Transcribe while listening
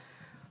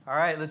All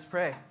right, let's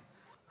pray.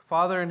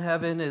 Father in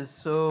heaven, it is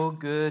so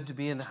good to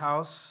be in the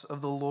house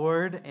of the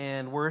Lord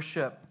and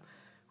worship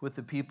with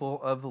the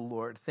people of the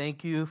Lord.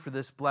 Thank you for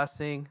this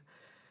blessing.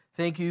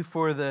 Thank you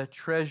for the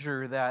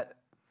treasure that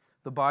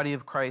the body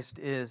of Christ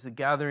is, the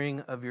gathering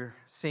of your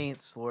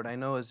saints, Lord. I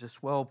know is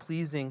just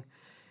well-pleasing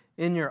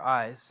in your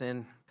eyes.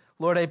 And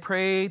Lord, I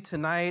pray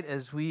tonight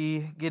as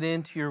we get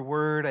into your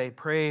word, I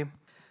pray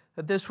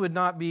that this would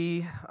not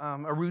be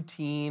a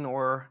routine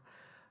or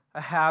a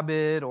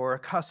habit or a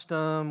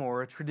custom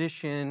or a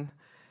tradition,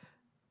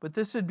 but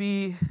this would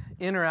be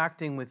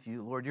interacting with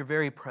you, Lord, your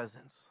very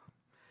presence.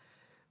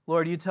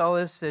 Lord, you tell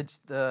us that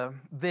the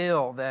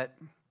veil that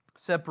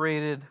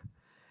separated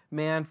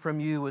man from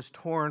you was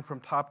torn from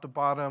top to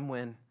bottom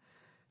when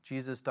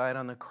Jesus died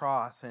on the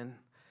cross. And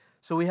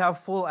so we have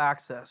full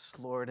access,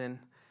 Lord, and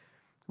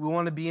we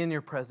want to be in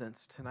your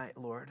presence tonight,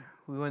 Lord.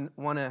 We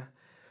want to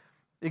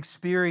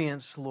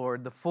experience,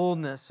 Lord, the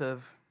fullness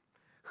of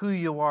who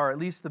you are, at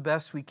least the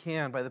best we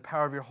can by the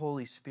power of your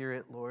Holy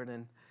Spirit, Lord.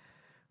 And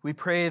we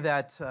pray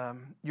that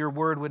your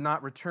word would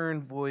not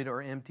return void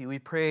or empty. We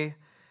pray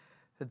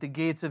that the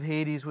gates of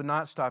Hades would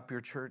not stop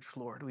your church,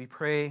 Lord. We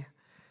pray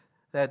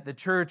that the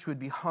church would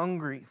be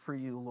hungry for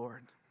you,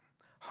 Lord,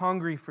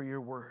 hungry for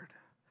your word.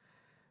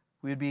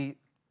 We'd be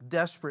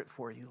desperate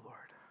for you, Lord.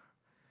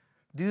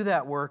 Do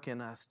that work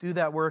in us. Do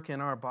that work in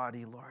our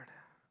body, Lord.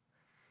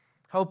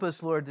 Help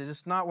us, Lord, to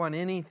just not want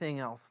anything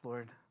else,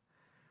 Lord.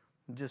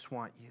 Just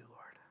want you,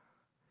 Lord.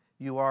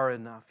 You are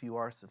enough. You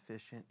are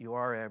sufficient. You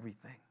are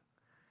everything.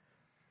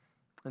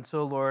 And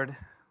so, Lord,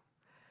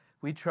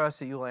 we trust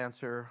that you'll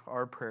answer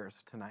our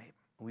prayers tonight.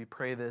 We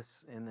pray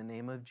this in the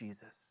name of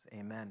Jesus.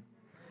 Amen.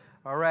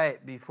 All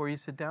right, before you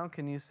sit down,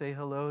 can you say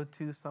hello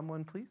to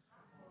someone, please?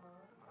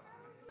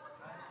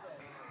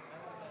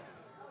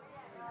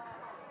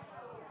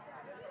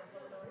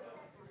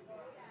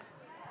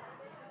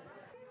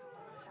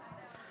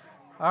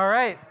 All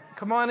right,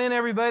 come on in,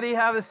 everybody.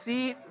 Have a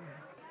seat.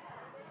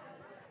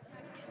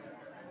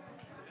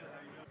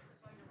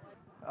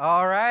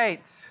 All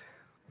right.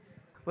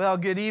 Well,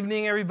 good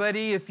evening,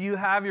 everybody. If you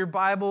have your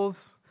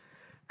Bibles,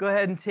 go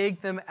ahead and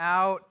take them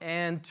out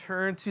and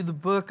turn to the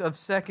book of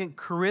 2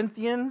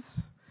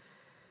 Corinthians,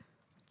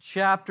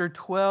 chapter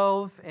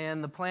 12.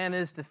 And the plan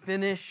is to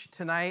finish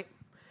tonight.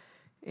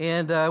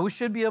 And we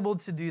should be able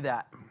to do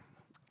that.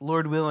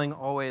 Lord willing,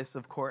 always,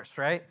 of course,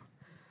 right?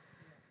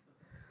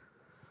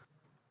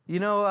 You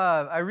know,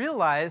 I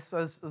realized, I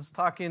was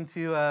talking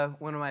to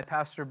one of my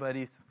pastor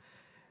buddies,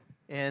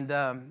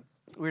 and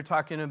we were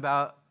talking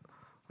about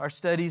our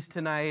studies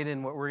tonight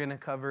and what we're going to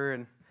cover,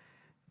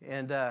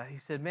 and he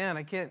said, "Man,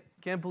 I can't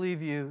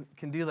believe you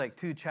can do like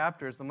 2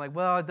 chapters." I'm like,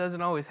 "Well, it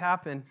doesn't always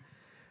happen,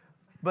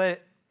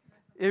 but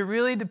it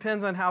really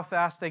depends on how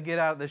fast I get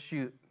out of the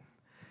chute."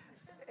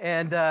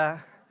 And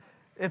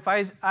if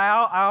I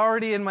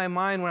already in my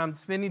mind, when I'm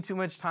spending too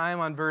much time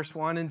on verse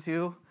 1 and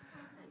 2,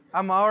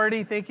 I'm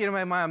already thinking in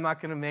my mind, I'm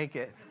not going to make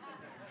it.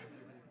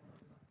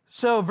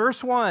 So,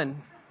 verse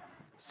 1,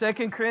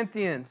 2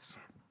 Corinthians,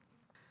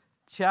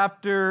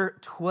 chapter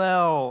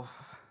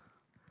 12.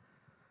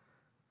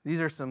 These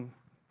are some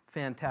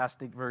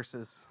fantastic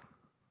verses.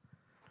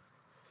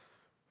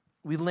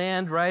 We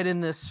land right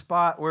in this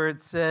spot where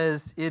it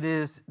says, "It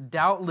is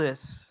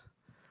doubtless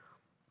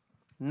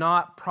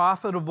not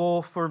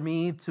profitable for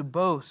me to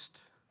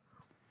boast.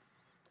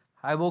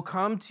 I will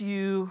come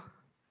to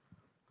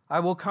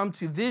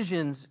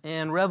visions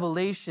and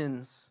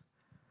revelations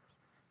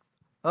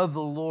of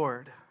the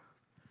Lord."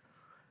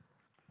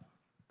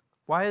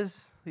 Why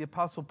is the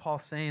Apostle Paul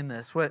saying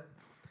this?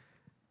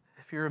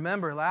 If you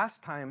remember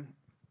last time,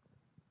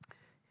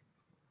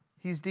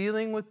 he's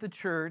dealing with the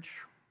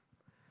church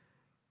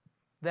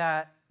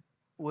that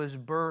was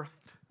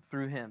birthed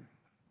through him,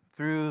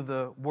 through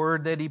the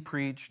word that he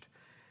preached,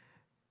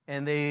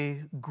 and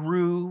they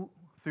grew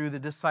through the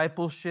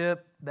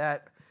discipleship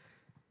that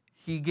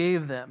he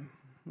gave them,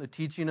 the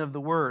teaching of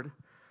the word.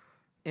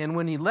 And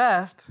when he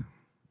left,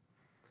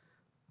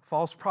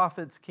 false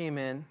prophets came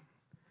in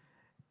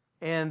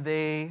and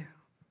they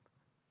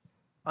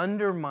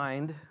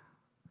undermined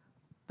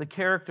the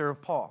character of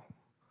Paul.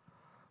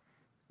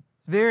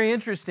 It's very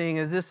interesting,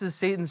 as this is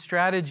Satan's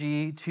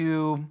strategy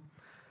to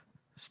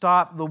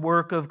stop the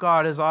work of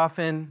God, is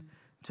often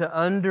to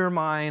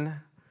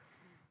undermine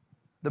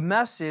the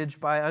message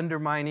by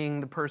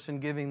undermining the person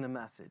giving the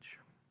message.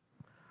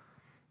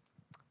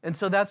 And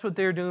so that's what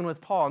they're doing with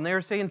Paul. And they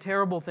were saying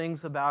terrible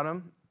things about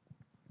him,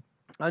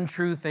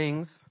 untrue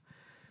things.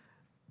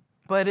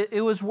 But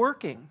it was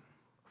working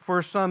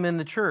for some in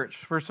the church.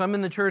 For some in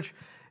the church,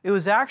 it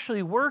was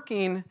actually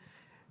working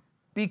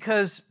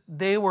because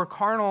they were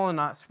carnal and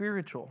not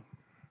spiritual.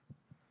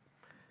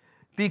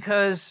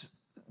 Because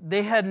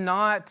they had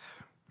not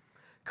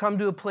come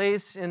to a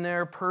place in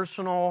their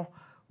personal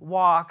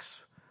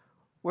walks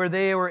where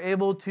they were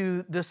able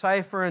to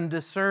decipher and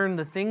discern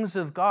the things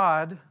of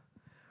God,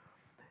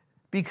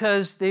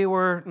 because they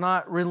were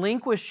not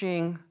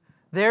relinquishing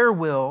their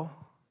will.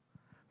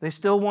 They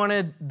still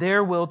wanted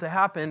their will to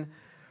happen,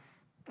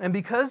 And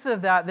because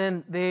of that,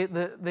 then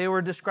they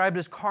were described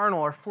as carnal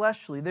or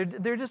fleshly.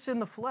 They're just in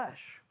the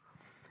flesh.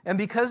 And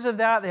because of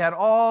that, they had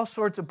all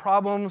sorts of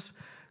problems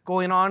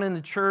going on in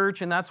the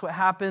church, and that's what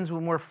happens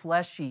when we're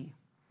fleshy.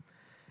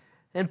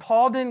 And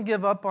Paul didn't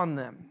give up on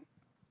them.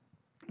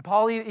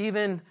 Paul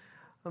even,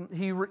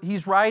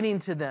 he's writing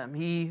to them.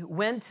 He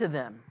went to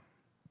them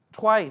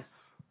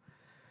twice.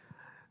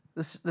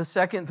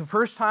 The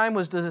first time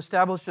was to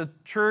establish a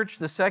church.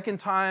 The second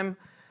time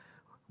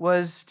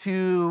was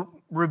to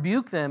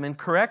rebuke them and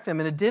correct them,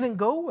 and it didn't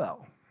go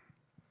well.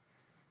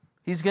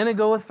 He's going to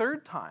go a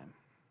third time.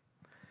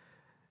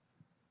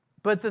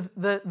 But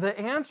the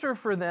answer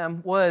for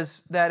them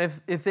was that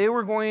if they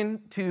were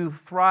going to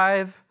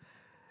thrive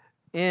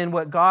in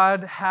what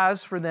God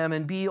has for them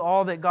and be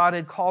all that God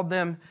had called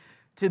them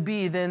to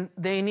be, then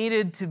they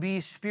needed to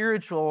be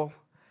spiritual,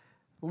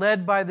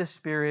 led by the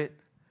Spirit,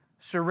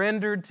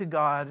 surrendered to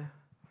God,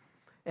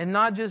 and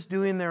not just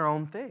doing their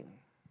own thing.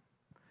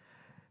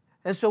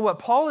 And so what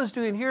Paul is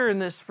doing here in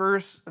this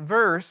first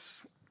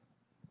verse,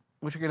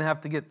 which we're going to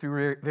have to get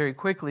through very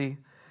quickly,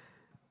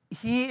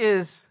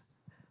 he's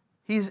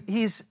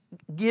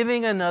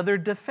giving another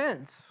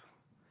defense.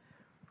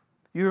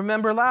 You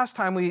remember last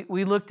time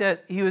we looked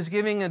at, he was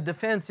giving a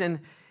defense, and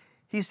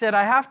he said,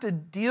 I have to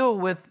deal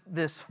with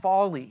this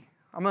folly.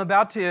 I'm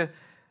about to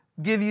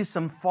give you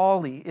some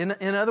folly.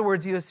 In other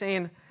words, he was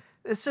saying,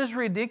 this is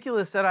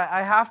ridiculous that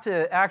I have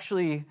to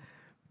actually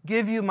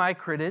give you my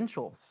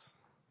credentials.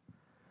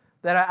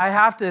 That I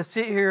have to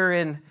sit here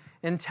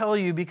and tell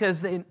you,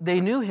 because they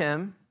knew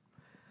him.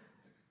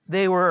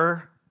 They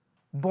were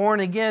born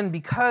again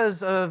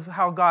because of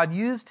how God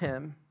used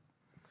him.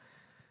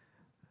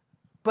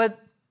 But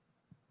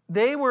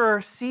they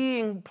were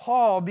seeing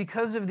Paul,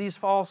 because of these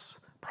false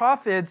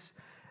prophets,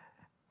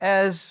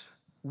 as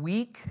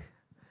weak,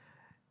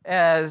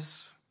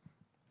 as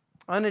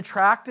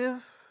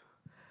unattractive,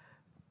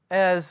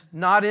 as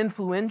not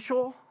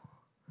influential,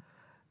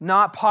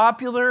 not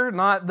popular,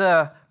 not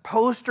the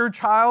poster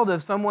child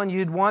of someone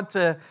you'd want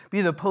to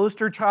be the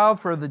poster child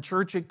for the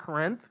church at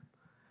Corinth.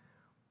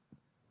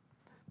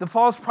 The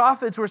false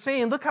prophets were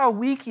saying, look how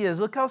weak he is,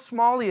 look how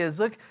small he is,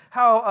 look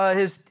how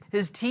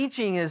his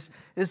teaching is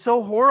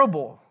so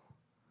horrible.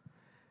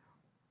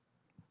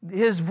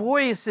 His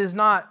voice is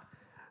not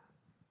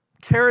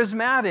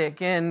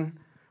charismatic and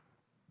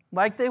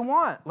like they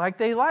want, like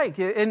they like.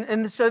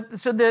 And so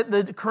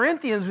the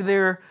Corinthians,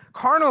 they're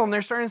carnal, and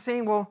they're starting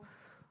saying, well,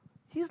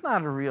 he's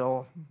not a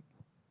real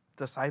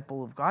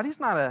disciple of God. He's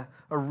not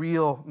a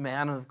real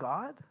man of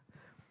God.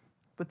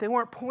 But they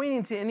weren't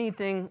pointing to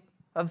anything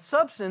of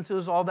substance. It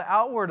was all the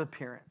outward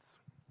appearance.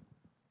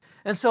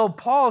 And so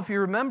Paul, if you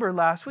remember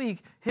last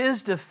week,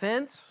 his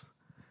defense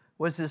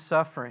was his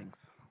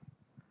sufferings.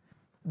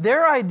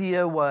 Their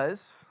idea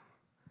was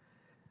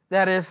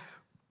that if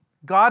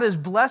God is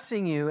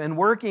blessing you and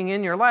working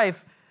in your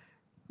life,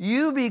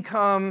 you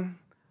become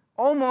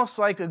almost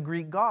like a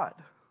Greek god.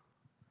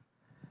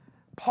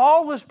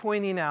 Paul was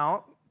pointing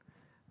out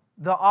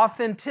the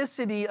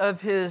authenticity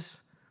of his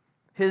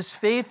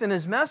faith and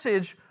his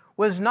message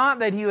was not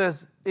that he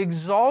was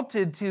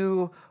exalted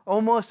to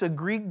almost a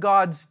Greek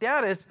god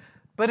status,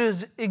 but it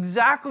was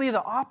exactly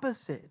the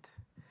opposite.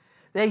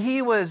 That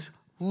he was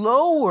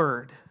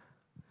lowered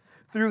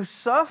through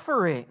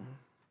suffering.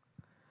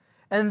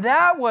 And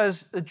that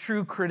was a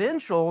true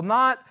credential,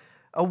 not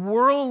a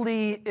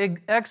worldly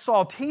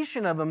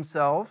exaltation of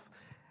himself.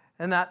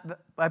 And that,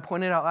 I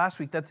pointed out last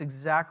week, that's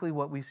exactly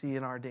what we see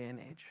in our day and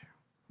age.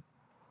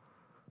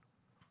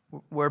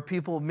 Where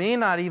people may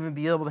not even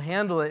be able to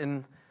handle it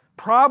and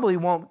probably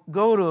won't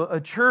go to a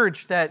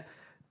church that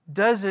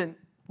doesn't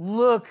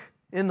look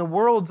in the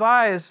world's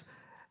eyes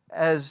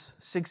as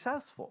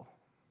successful.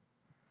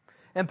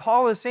 And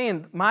Paul is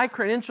saying, my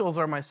credentials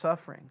are my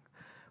suffering.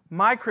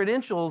 My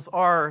credentials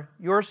are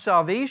your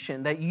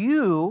salvation, that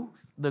you,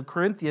 the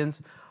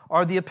Corinthians,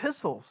 are the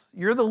epistles.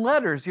 You're the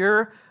letters.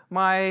 You're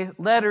my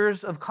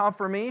letters of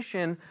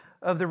confirmation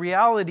of the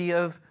reality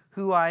of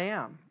who I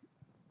am.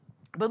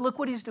 But look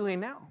what he's doing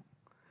now.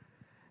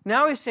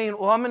 Now he's saying,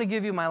 well, I'm going to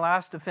give you my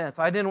last defense.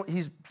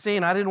 He's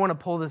saying, I didn't want to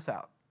pull this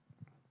out.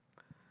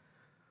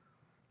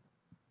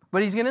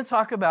 But he's going to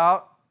talk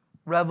about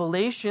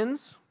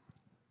revelations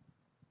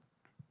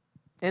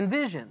and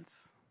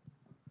visions.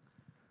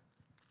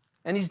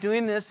 And he's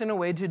doing this in a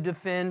way to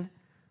defend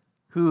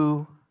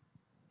who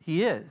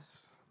he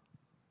is.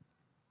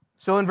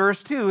 So in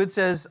verse 2, it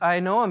says,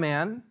 I know a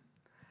man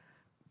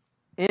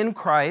in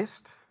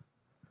Christ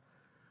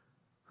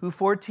who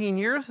 14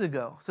 years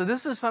ago. So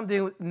this is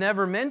something we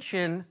never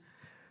mentioned,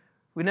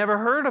 we never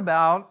heard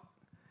about.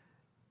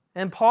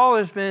 And Paul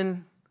has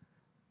been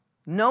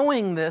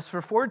knowing this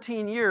for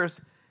 14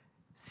 years.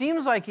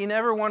 Seems like he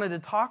never wanted to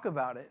talk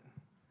about it,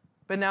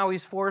 but now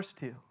he's forced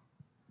to.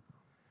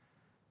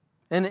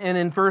 And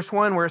in verse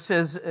 1 where it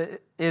says,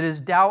 it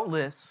is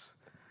doubtless,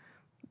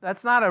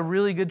 that's not a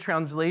really good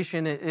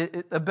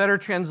translation. A better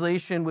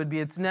translation would be,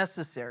 it's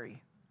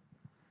necessary.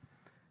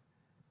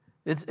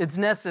 It's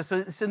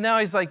necessary. So now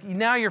he's like,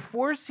 now you're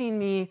forcing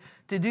me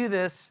to do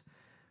this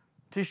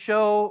to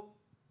show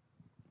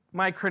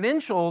my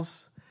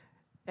credentials,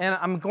 and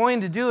I'm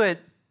going to do it,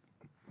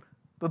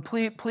 but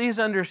please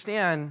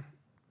understand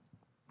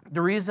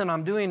the reason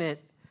I'm doing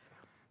it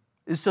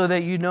is so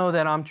that you know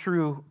that I'm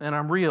true and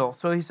I'm real.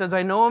 So he says,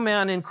 I know a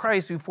man in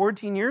Christ who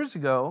 14 years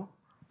ago,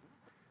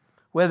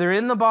 whether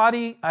in the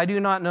body, I do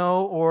not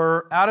know,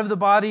 or out of the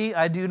body,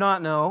 I do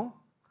not know,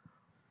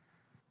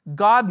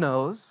 God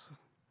knows,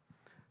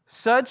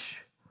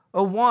 such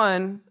a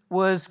one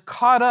was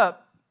caught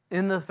up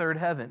in the third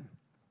heaven.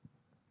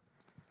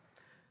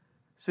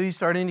 So he's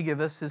starting to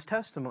give us his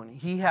testimony.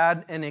 He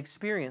had an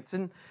experience.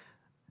 And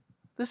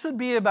this would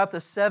be about the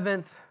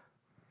seventh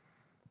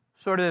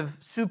sort of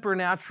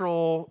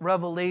supernatural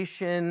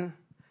revelation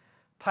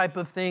type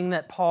of thing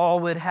that Paul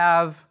would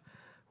have,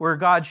 where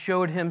God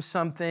showed him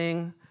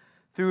something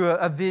through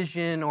a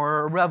vision or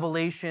a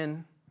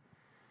revelation.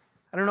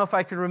 I don't know if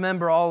I could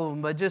remember all of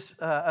them, but just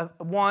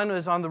one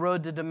was on the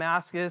road to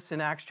Damascus in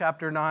Acts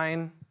chapter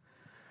 9.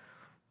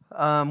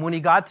 When he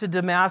got to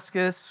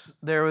Damascus,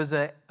 there was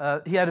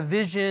he had a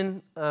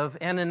vision of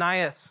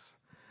Ananias,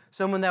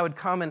 someone that would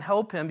come and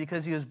help him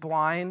because he was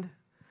blind.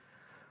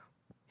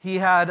 He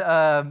had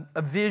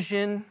a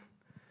vision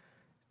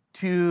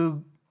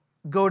to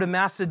go to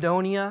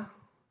Macedonia.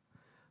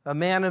 A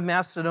man of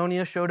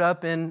Macedonia showed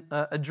up in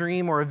a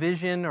dream or a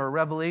vision or a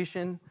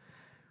revelation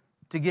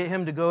to get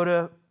him to go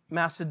to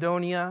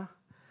Macedonia.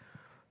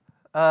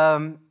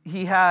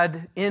 He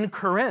had in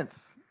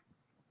Corinth,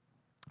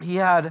 he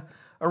had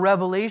a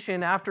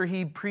revelation after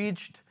he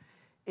preached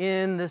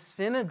in the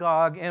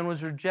synagogue and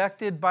was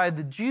rejected by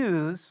the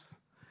Jews.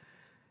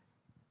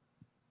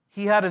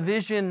 He had a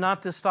vision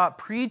not to stop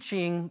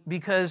preaching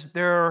because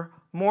there are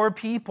more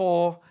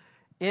people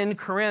in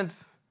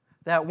Corinth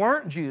that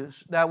weren't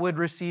Jews that would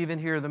receive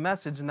and hear the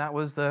message, and that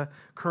was the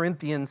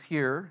Corinthians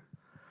here.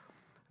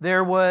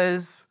 There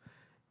was,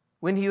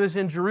 when he was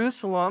in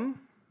Jerusalem,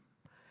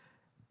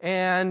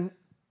 and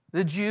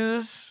the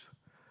Jews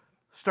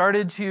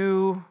started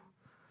to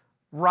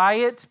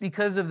riot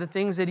because of the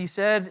things that he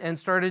said and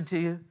started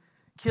to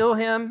kill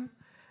him.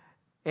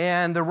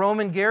 And the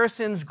Roman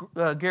garrison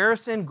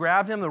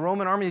grabbed him, the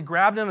Roman army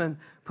grabbed him and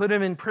put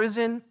him in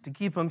prison to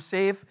keep him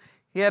safe.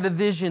 He had a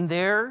vision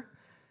there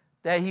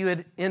that he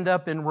would end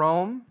up in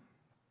Rome.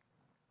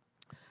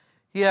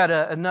 He had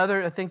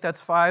another, I think that's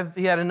 5,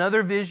 he had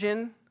another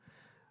vision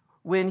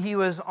when he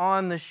was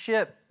on the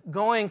ship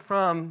going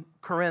from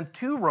Corinth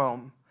to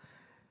Rome,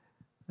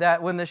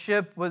 that when the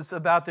ship was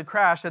about to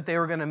crash, that they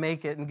were going to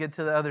make it and get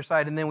to the other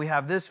side. And then we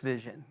have this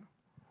vision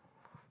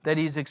that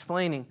he's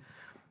explaining.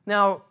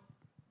 Now,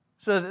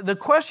 so the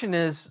question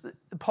is,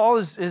 Paul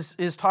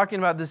is talking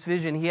about this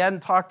vision. He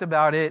hadn't talked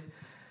about it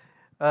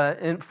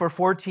for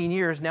 14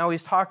 years. Now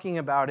he's talking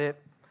about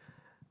it.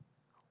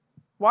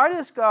 Why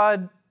does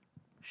God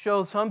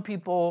show some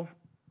people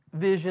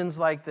visions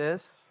like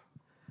this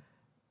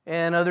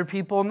and other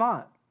people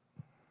not?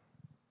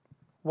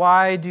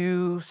 Why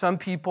do some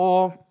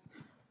people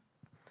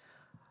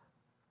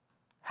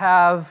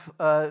have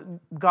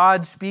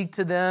God speak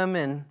to them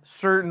in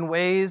certain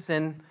ways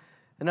and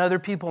other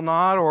people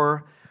not?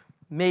 Or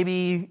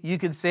maybe you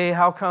could say,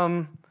 how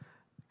come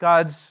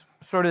God's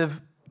sort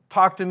of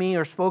talked to me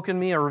or spoken to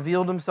me or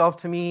revealed himself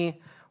to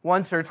me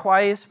once or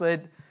twice,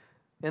 but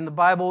in the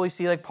Bible we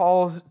see like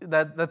Paul's,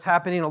 that's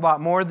happening a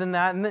lot more than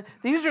that. And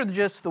these are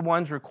just the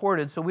ones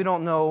recorded, so we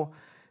don't know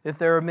if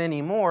there are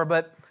many more.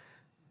 But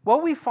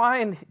what we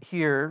find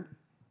here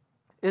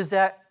is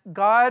that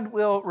God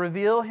will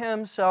reveal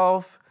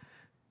himself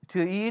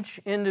to each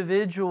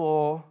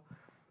individual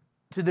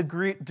to the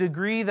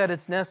degree that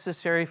it's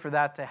necessary for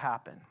that to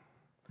happen.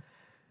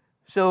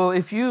 So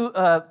if you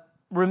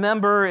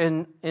remember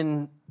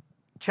in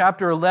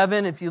chapter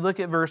 11, if you look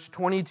at verse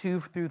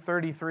 22 through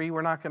 33,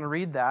 we're not going to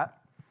read that.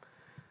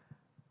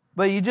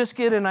 But you just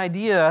get an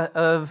idea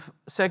of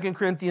 2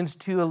 Corinthians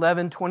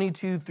 2:11,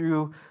 22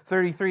 through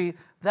 33.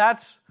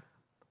 That's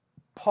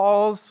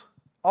all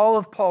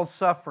of Paul's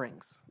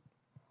sufferings,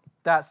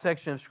 that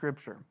section of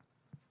Scripture.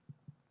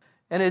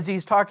 And as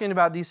he's talking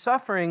about these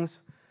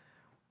sufferings,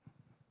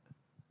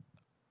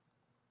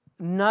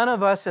 none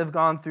of us have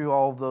gone through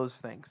all of those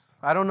things.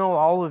 I don't know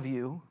all of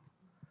you,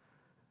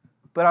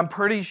 but I'm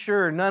pretty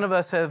sure none of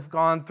us have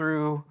gone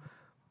through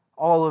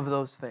all of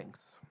those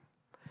things.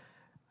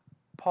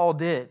 Paul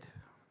did.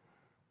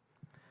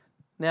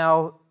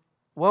 Now,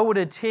 what would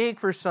it take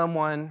for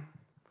someone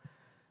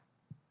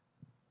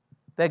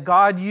that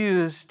God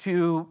used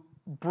to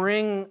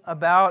bring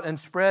about and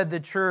spread the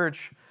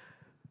church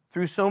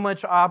through so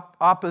much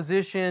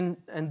opposition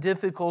and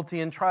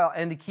difficulty and trial,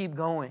 and to keep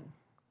going?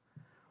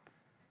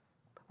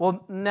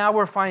 Well, now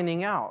we're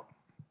finding out.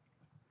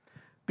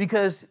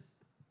 Because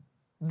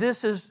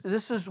this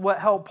is what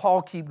helped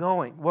Paul keep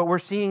going, what we're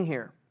seeing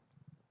here.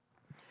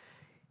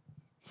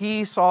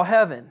 He saw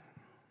heaven.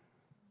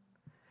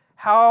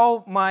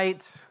 How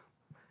might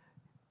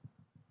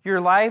your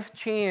life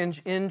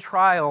change in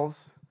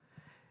trials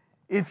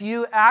if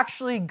you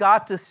actually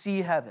got to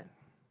see heaven?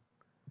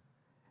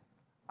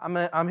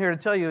 I'm here to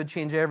tell you it would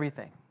change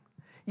everything.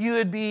 You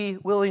would be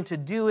willing to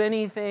do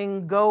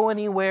anything, go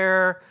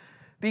anywhere,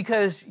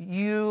 because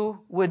you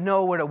would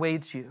know what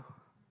awaits you.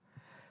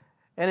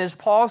 And as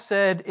Paul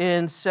said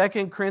in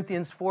 2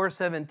 Corinthians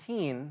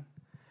 4:17,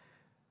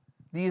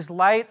 these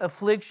light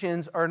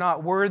afflictions are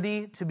not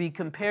worthy to be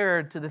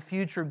compared to the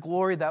future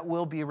glory that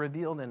will be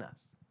revealed in us.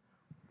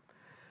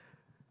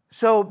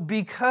 So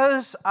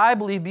because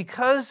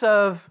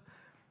of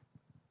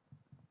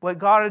what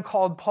God had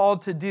called Paul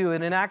to do,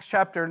 and in Acts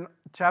chapter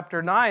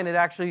 9, it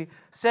actually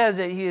says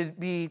that he'd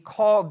be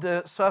called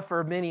to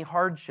suffer many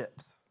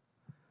hardships.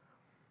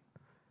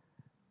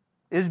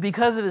 It was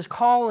because of his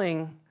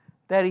calling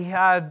that he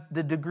had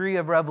the degree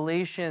of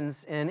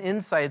revelations and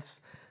insights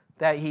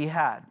that he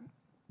had.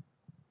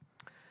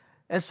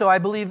 And so I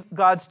believe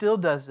God still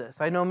does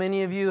this. I know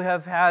many of you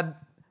have had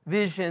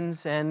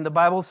visions, and the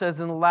Bible says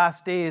in the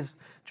last days,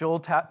 Joel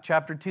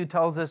chapter 2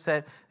 tells us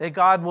that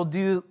God will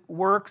do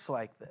works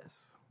like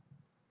this.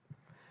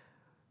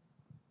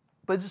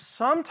 But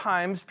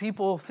sometimes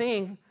people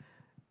think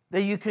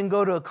that you can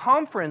go to a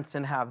conference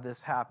and have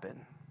this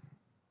happen.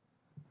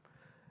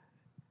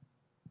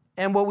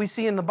 And what we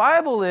see in the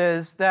Bible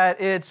is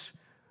that it's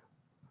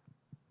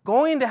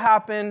going to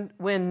happen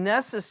when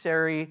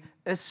necessary,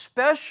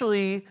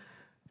 especially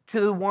to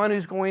the one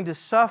who's going to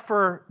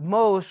suffer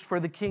most for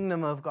the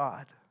kingdom of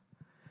God.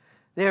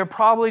 They are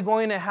probably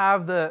going to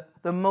have the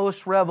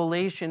most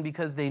revelation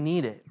because they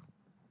need it.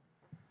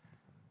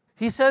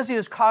 He says he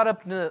was caught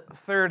up in the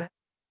third,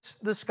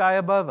 the sky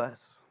above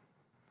us.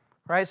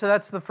 Right? So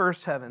that's the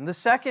first heaven. The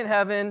second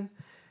heaven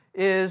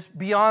is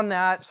beyond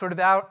that, sort of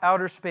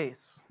outer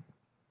space.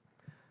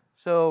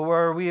 So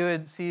where we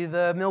would see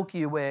the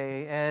Milky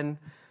Way, and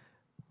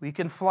we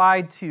can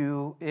fly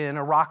to in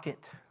a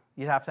rocket.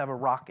 You'd have to have a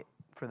rocket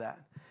for that.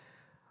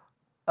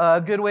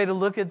 A good way to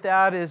look at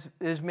that is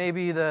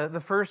maybe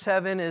the first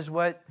heaven is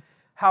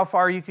how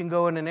far you can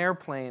go in an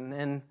airplane,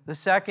 and the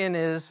second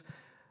is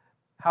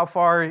how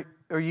far,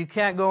 or you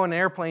can't go in an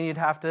airplane, you'd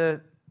have to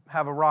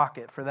have a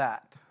rocket for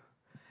that.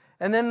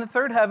 And then the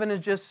third heaven is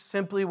just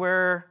simply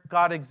where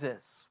God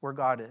exists, where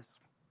God is.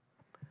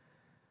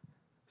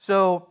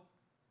 So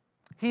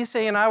he's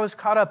saying, I was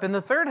caught up. In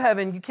the third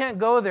heaven, you can't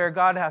go there.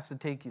 God has to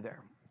take you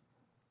there.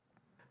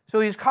 So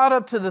he's caught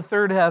up to the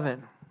third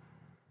heaven.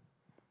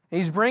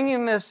 He's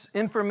bringing this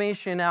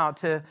information out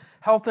to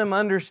help them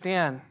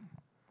understand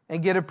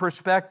and get a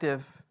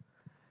perspective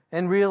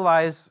and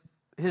realize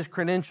his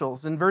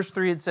credentials. In verse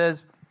 3 it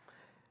says,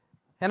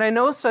 and I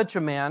know such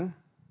a man,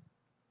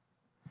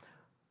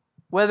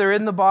 whether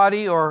in the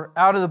body or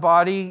out of the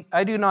body,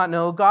 I do not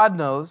know. God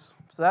knows.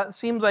 So that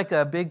seems like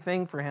a big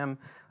thing for him.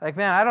 Like,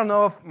 man, I don't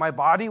know if my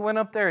body went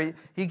up there.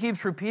 He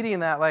keeps repeating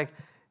that. Like,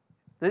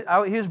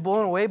 he was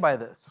blown away by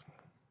this.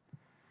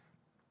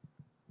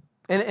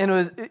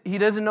 And he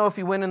doesn't know if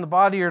he went in the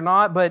body or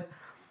not, but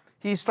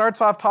he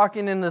starts off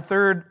talking in the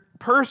third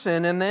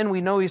person, and then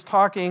we know he's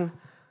talking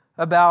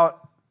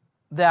about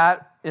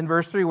that in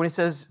verse 3 when he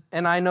says,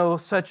 and I know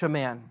such a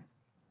man.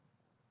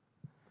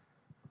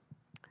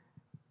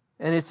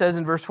 And it says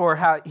in verse 4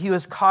 how he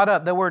was caught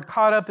up. The word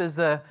caught up is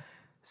the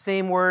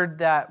same word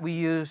that we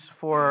use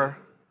for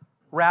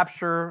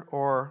rapture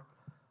or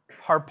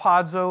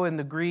harpazo in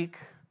the Greek,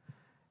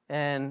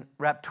 and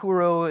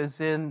rapturo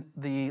is in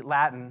the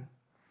Latin.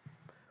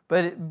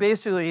 But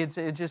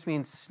it just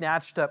means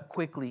snatched up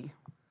quickly.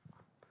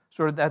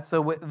 Sort of that's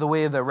the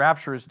way the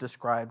rapture is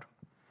described.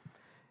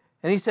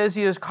 And he says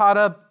he is caught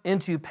up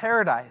into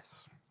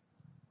paradise.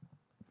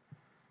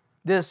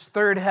 This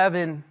third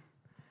heaven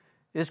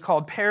is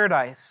called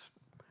paradise.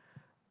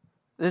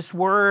 This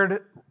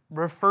word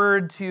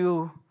referred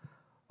to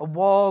a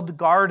walled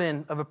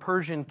garden of a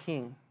Persian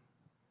king.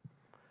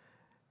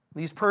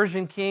 These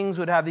Persian kings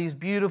would have these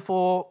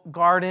beautiful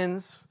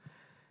gardens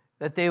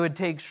that they would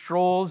take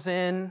strolls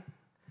in,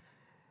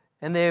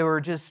 and they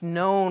were just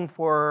known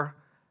for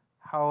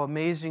how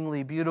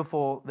amazingly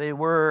beautiful they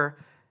were.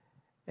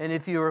 And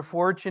if you were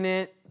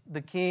fortunate,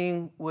 the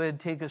king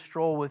would take a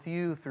stroll with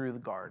you through the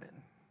garden.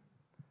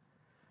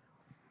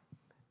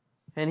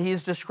 And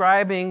he's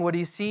describing what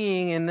he's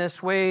seeing in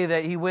this way,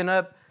 that he went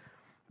up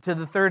to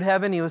the third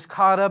heaven. He was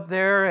caught up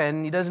there,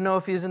 and he doesn't know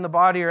if he's in the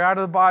body or out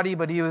of the body,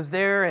 but he was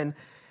there,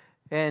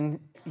 and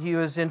he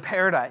was in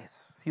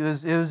paradise. It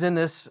was in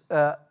this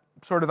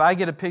sort of, I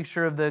get a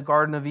picture of the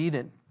Garden of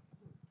Eden.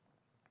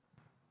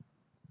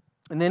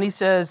 And then he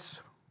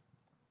says,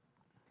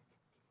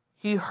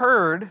 he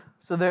heard,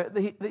 so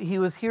he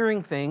was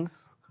hearing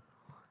things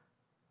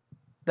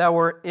that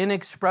were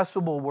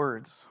inexpressible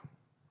words,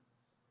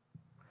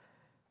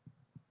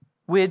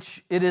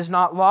 which it is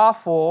not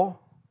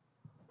lawful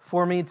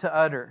for me to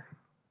utter.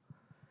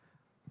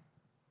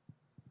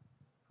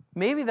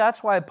 Maybe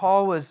that's why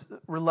Paul was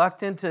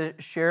reluctant to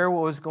share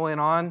what was going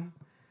on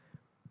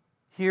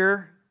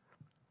here,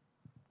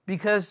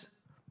 because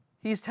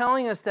he's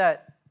telling us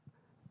that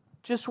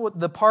just what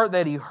the part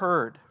that he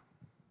heard,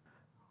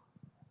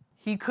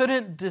 he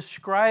couldn't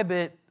describe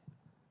it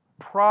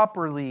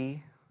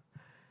properly.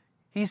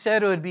 He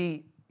said it would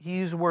be, he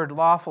used the word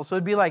lawful, so it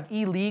would be like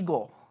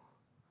illegal.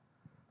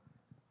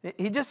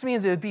 He just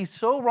means it would be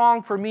so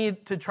wrong for me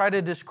to try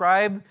to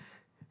describe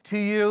to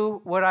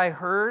you what I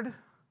heard?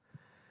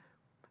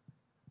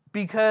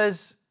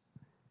 Because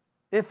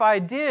if I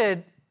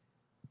did,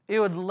 it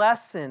would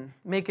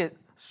make it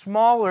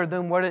smaller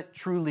than what it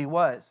truly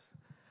was.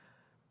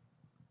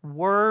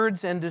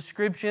 Words and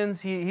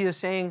descriptions, he is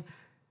saying,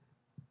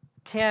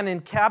 can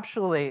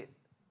encapsulate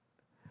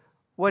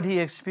what he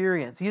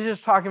experienced. He's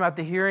just talking about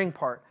the hearing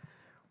part.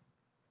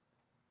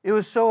 It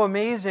was so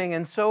amazing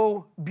and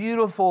so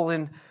beautiful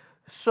and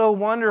so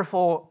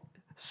wonderful,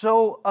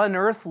 so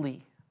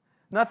unearthly.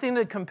 Nothing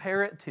to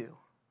compare it to.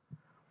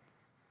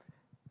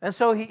 And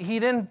so he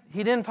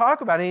didn't talk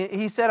about it.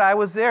 He said, I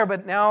was there,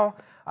 but now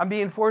I'm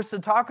being forced to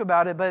talk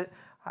about it, but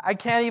I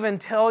can't even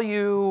tell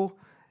you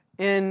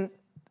in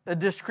a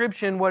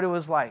description what it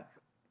was like.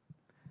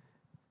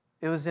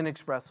 It was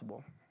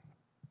inexpressible.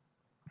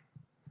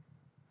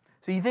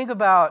 So you think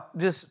about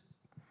just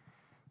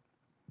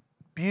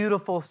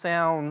beautiful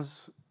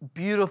sounds,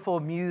 beautiful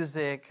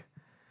music,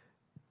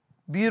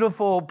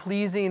 beautiful,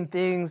 pleasing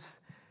things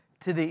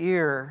to the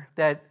ear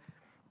that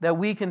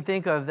we can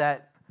think of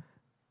that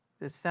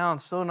it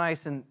sounds so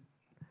nice, and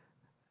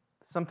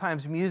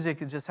sometimes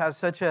music just has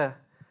such an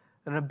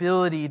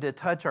ability to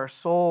touch our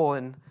soul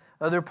and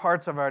other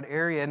parts of our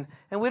area.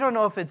 And we don't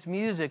know if it's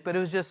music, but it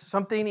was just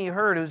something he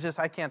heard. It was just,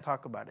 I can't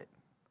talk about it.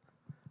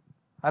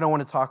 I don't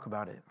want to talk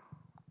about it.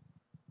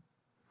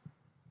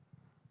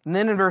 And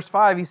then in verse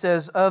 5, he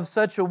says, of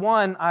such a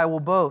one I will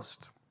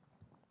boast.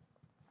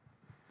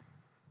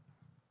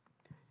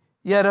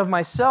 Yet of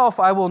myself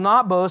I will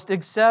not boast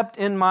except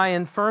in my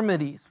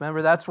infirmities.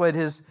 Remember, that's what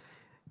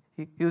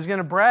he was going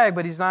to brag,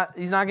 but he's not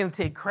going to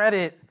take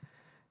credit.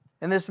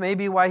 And this may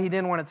be why he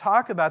didn't want to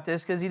talk about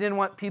this, because he didn't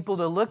want people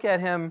to look at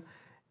him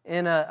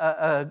in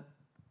a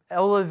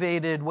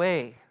elevated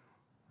way.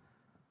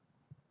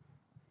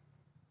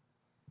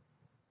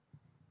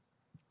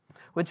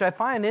 Which I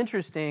find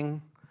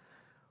interesting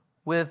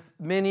with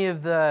many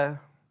of the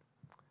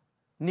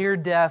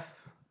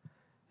near-death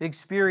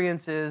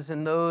experiences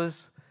and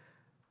those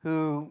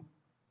who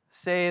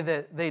say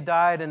that they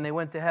died and they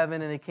went to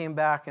heaven and they came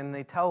back and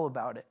they tell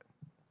about it.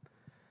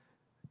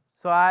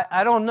 So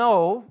I don't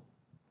know,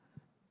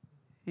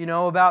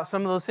 about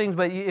some of those things,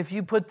 but if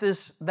you put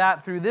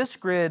that through this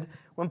grid,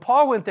 when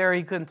Paul went there,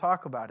 he couldn't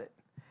talk about it.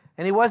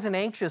 And he wasn't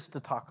anxious to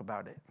talk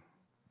about it.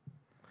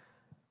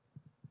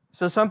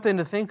 So something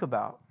to think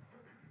about.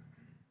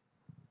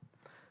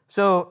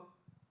 So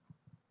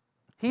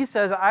he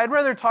says, I'd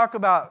rather talk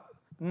about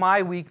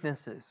my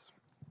weaknesses.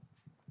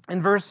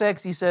 In verse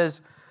 6, he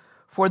says,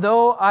 for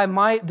though I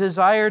might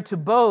desire to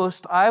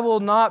boast, I will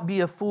not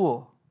be a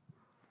fool.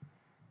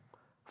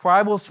 For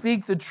I will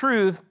speak the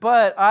truth,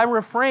 but I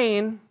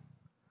refrain,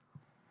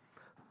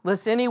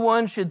 lest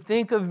anyone should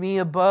think of me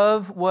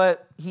above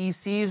what he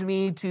sees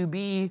me to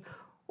be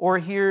or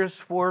hears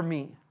for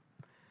me.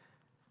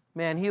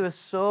 Man, he was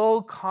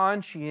so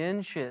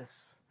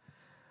conscientious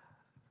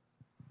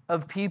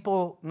of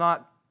people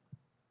not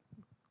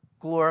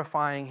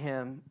glorifying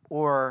him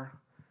or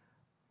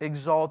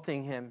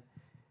exalting him.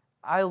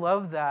 I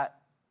love that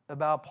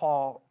about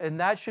Paul, and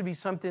that should be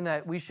something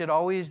that we should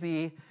always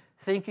be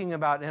thinking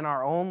about in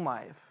our own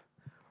life.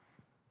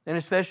 And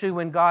especially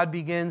when God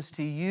begins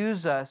to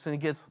use us, and it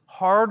gets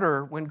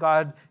harder when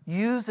God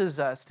uses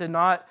us, to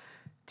not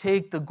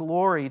take the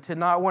glory, to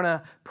not want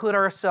to put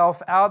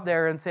ourselves out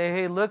there and say,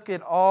 hey, look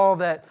at all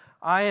that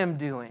I am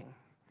doing.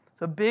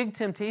 It's a big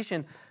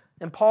temptation,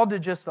 and Paul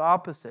did just the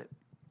opposite.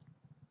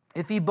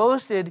 If he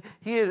boasted,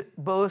 he'd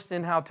boast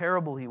in how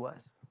terrible he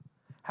was,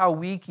 how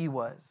weak he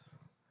was,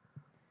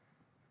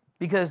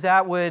 because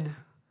that would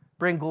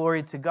bring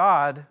glory to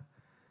God,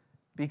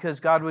 because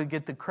God would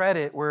get the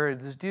credit where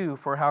it is due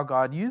for how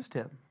God used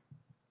him.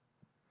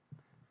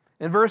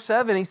 In verse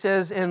 7, he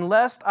says, and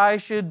lest I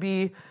should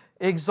be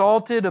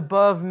exalted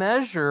above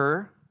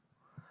measure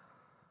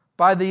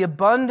by the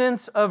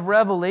abundance of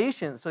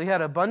revelations. So he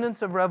had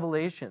abundance of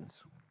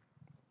revelations.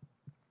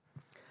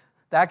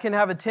 That can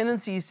have a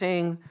tendency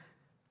saying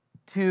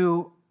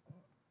to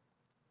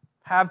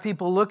have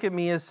people look at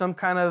me as some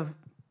kind of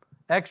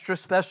extra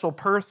special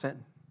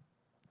person.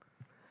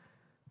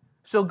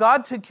 So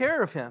God took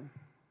care of him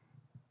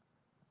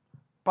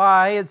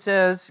by, it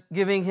says,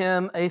 giving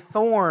him a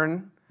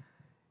thorn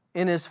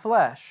in his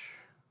flesh.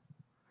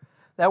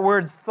 That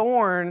word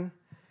thorn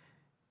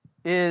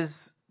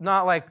is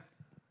not like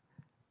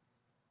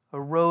a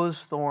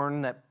rose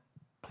thorn that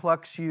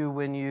plucks you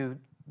when you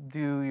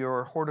do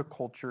your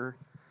horticulture.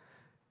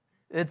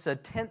 It's a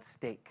tent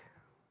stake.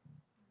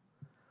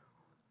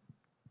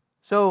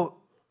 So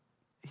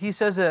he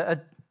says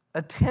a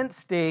tent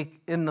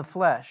stake in the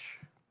flesh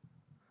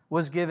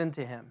was given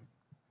to him.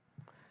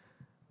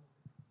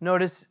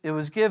 Notice it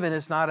was given.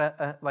 It's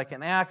not like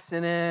an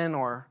accident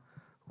or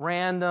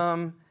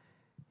random.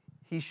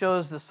 He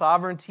shows the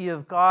sovereignty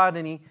of God,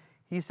 and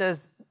he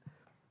says,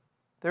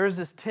 there is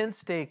this tent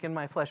stake in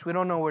my flesh. We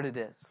don't know what it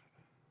is.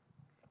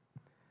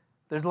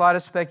 There's a lot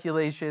of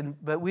speculation,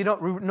 but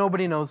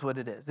nobody knows what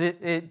it is.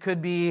 It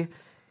could be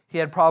he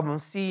had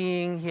problems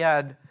seeing, he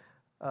had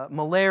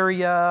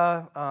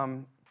malaria.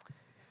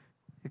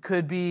 It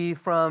could be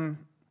from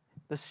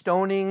the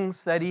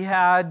stonings that he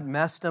had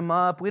messed him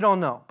up. We don't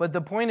know. But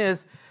the point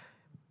is,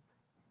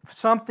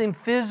 something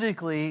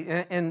physically,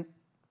 and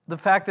the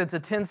fact that it's a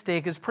tent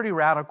stake is pretty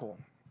radical.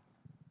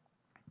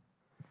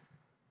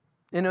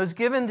 And it was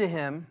given to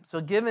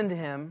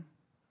him,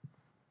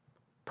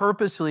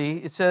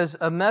 purposely, it says,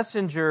 a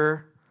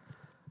messenger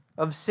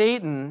of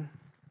Satan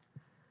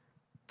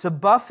to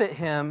buffet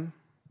him,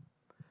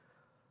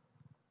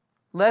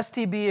 lest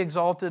he be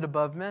exalted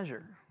above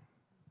measure.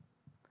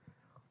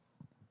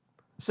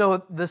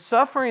 So the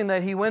suffering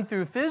that he went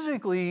through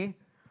physically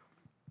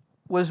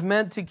was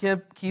meant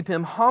to keep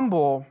him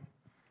humble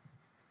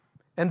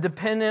and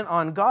dependent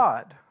on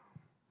God.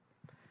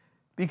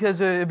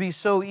 Because it would be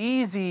so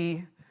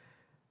easy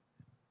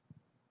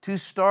to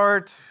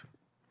start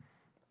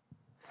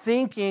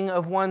thinking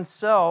of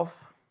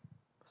oneself,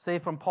 say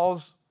from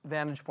Paul's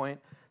vantage point,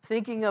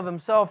 thinking of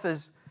himself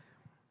as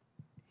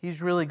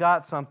he's really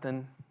got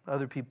something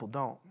other people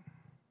don't.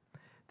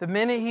 The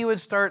minute he would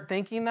start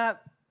thinking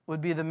that would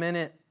be the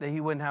minute that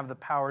he wouldn't have the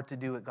power to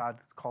do what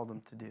God's called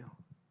him to do.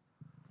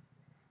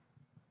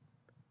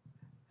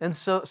 And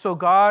so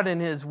God, in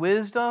his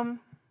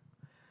wisdom,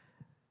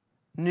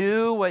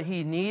 knew what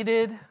he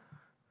needed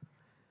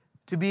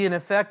to be an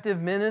effective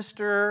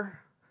minister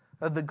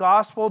of the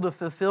gospel, to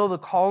fulfill the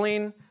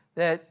calling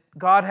that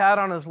God had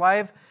on his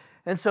life.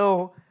 And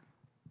so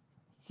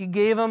he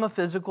gave him a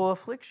physical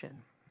affliction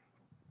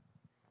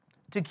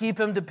to keep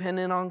him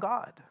dependent on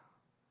God.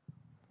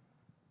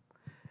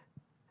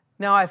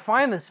 Now, I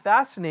find this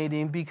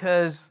fascinating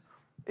because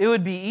it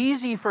would be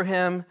easy for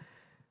him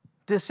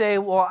to say,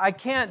 well, I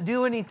can't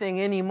do anything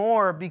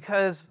anymore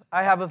because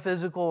I have a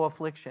physical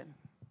affliction.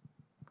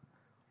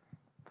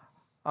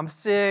 I'm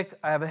sick,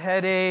 I have a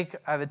headache,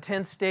 I have a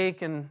tent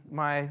stake in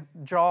my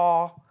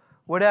jaw,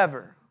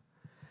 whatever.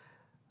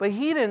 But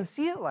he didn't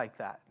see it like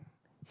that.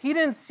 He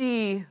didn't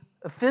see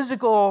a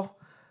physical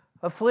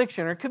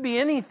affliction, or it could be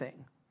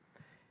anything.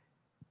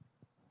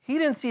 He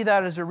didn't see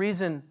that as a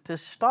reason to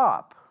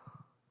stop.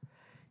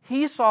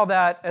 He saw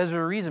that as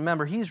a reason.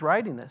 Remember, he's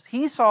writing this.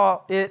 He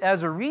saw it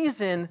as a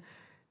reason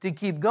to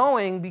keep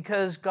going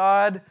because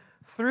God,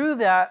 through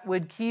that,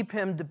 would keep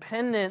him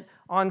dependent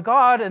on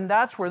God, and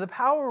that's where the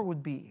power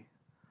would be.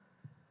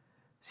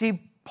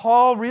 See,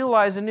 Paul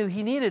realized and knew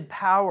he needed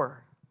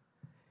power.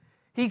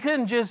 He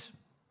couldn't just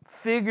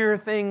figure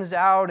things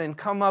out and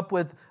come up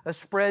with a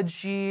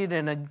spreadsheet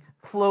and a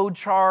flow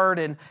chart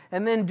and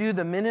then do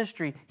the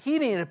ministry. He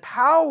needed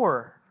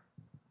power.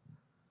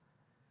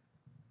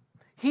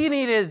 He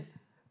needed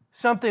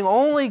something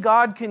only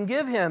God can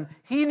give him.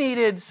 He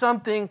needed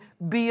something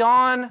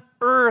beyond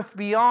earth,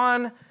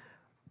 beyond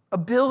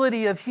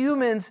ability of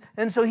humans,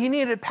 and so he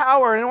needed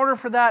power. In order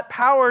for that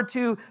power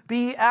to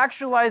be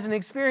actualized and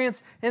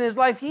experienced in his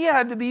life, he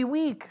had to be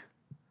weak.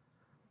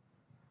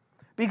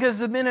 Because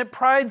the minute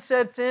pride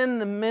sets in,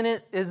 the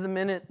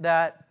minute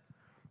that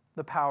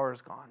the power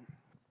is gone.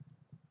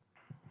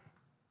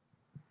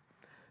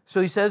 So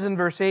he says in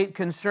verse 8,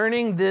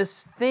 concerning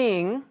this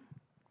thing,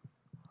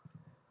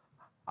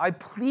 I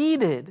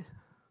pleaded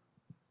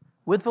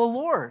with the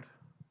Lord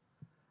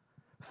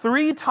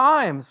 3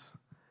 times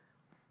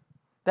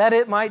that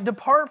it might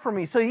depart from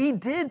me. So he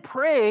did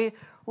pray,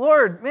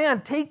 Lord,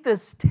 man, take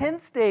this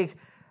tent stake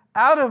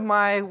out of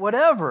my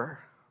whatever.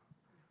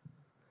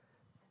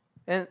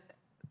 And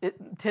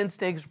tent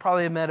stake is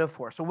probably a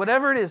metaphor. So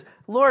whatever it is,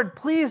 Lord,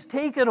 please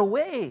take it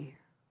away.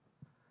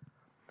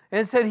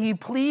 And it said he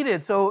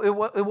pleaded. So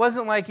it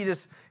wasn't like he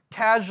just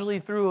casually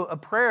threw a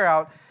prayer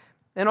out.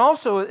 And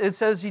also it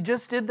says he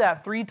just did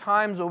that 3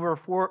 times over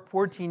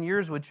 14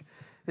 years, which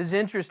is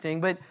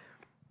interesting. But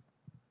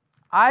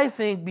I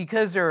think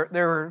because there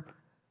are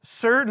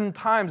certain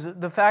times,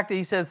 the fact that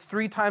he said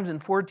 3 times in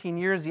 14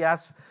 years he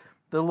asked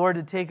the Lord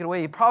to take it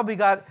away, he probably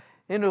got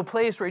into a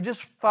place where he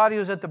just thought he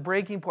was at the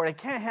breaking point. I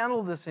can't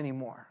handle this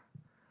anymore.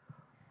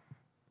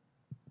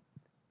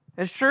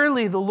 And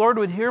surely the Lord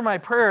would hear my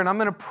prayer, and I'm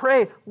going to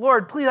pray,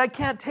 Lord, please, I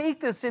can't take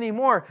this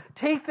anymore.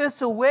 Take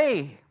this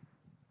away.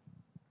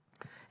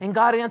 And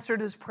God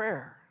answered his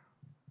prayer.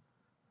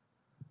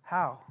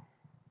 How?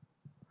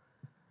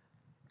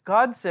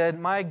 God said,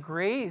 my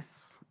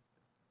grace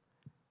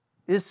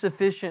is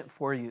sufficient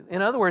for you.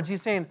 In other words,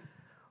 he's saying,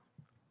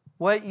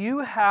 what you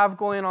have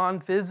going on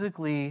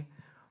physically,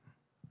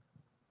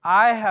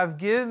 I have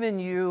given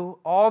you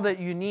all that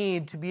you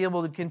need to be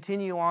able to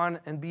continue on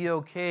and be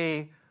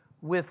okay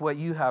with what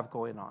you have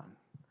going on.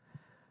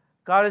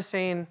 God is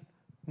saying,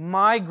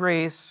 my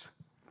grace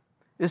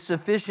is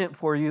sufficient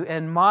for you,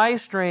 and my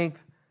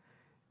strength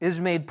is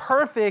made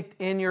perfect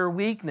in your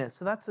weakness.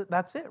 So that's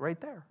it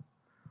right there.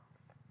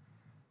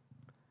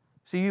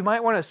 So you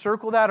might want to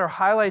circle that or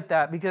highlight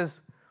that, because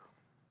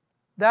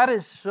that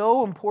is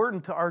so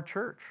important to our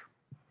church.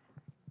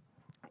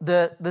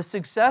 The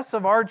success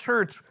of our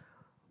church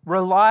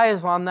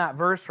relies on that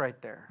verse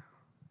right there.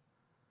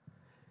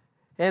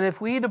 And if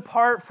we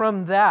depart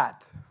from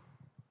that,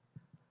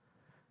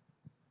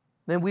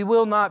 then we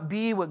will not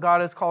be what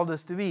God has called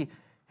us to be.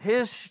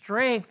 His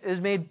strength is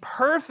made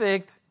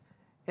perfect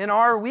in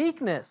our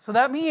weakness. So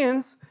that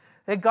means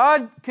that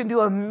God can do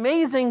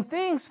amazing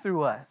things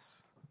through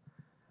us.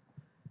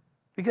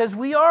 Because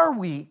we are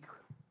weak.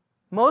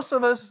 Most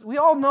of us, we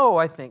all know,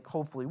 I think,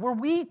 hopefully, we're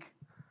weak.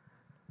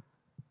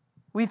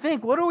 We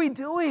think, what are we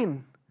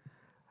doing?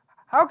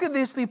 How could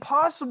this be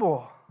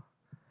possible?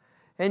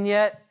 And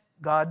yet,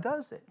 God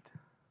does it.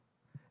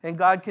 And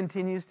God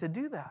continues to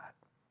do that.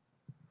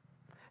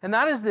 And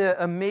that is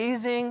the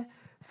amazing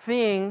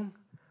thing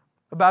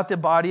about the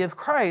body of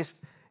Christ.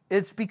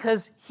 It's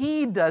because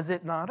He does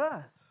it, not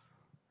us.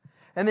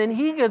 And then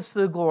He gets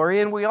the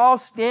glory, and we all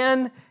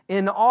stand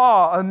in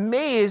awe,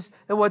 amazed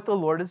at what the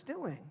Lord is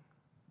doing.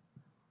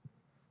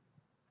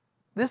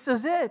 This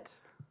is it.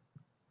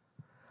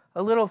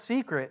 A little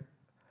secret.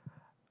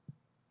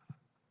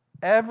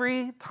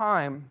 Every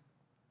time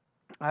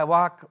I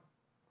walk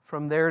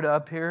from there to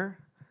up here,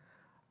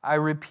 I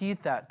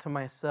repeat that to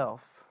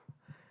myself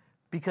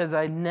because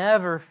I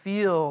never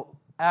feel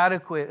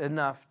adequate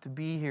enough to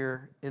be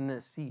here in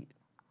this seat.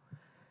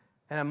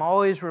 And I'm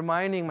always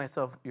reminding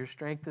myself, your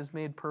strength is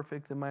made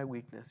perfect in my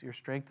weakness. Your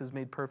strength is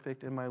made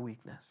perfect in my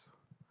weakness.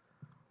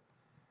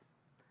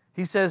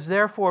 He says,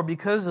 therefore,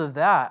 because of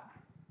that,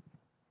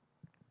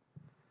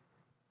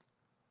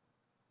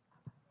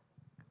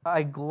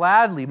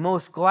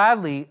 most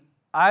gladly,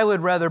 I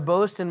would rather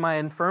boast in my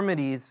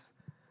infirmities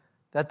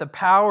that the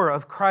power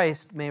of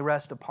Christ may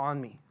rest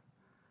upon me.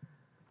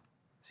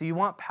 So you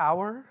want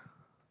power?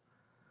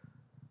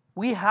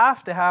 We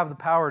have to have the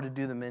power to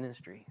do the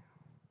ministry,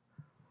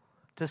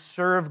 to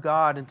serve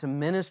God and to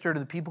minister to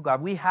the people of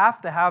God. We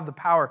have to have the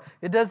power.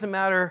 It doesn't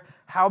matter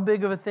how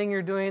big of a thing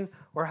you're doing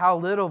or how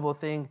little of a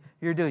thing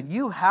you're doing.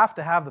 You have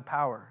to have the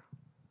power.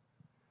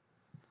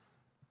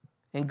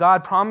 And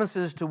God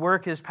promises to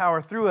work His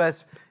power through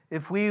us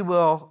if we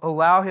will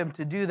allow Him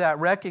to do that,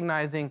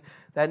 recognizing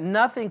that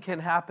nothing can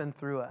happen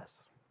through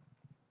us.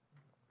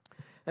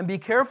 And be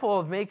careful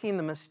of making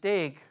the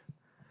mistake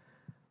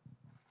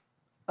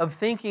of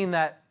thinking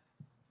that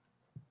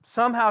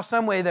somehow,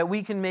 some way that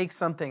we can make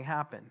something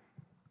happen.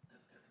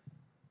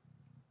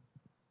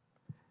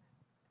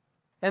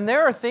 And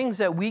there are things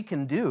that we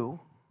can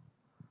do,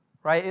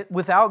 right,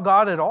 without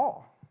God at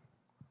all.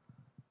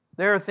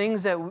 There are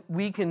things that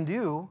we can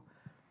do,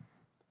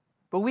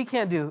 but we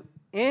can't do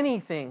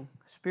anything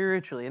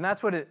spiritually. And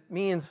that's what it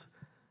means.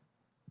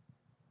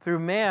 Through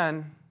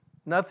man,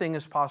 nothing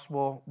is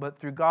possible, but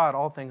through God,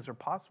 all things are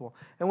possible.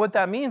 And what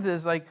that means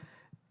is,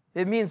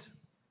 it means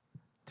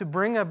to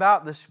bring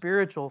about the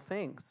spiritual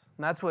things.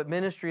 And that's what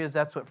ministry is,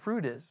 that's what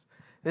fruit is.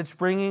 It's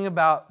bringing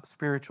about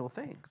spiritual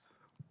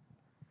things.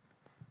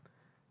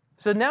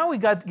 So now we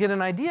got to get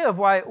an idea of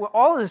why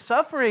all of the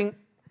suffering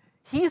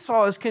he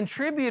saw as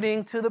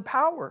contributing to the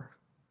power.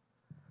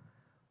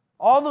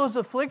 All those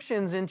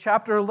afflictions in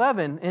chapter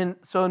 11. And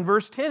so in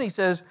verse 10 he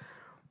says,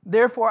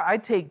 therefore I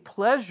take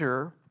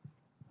pleasure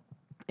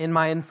in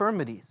my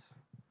infirmities,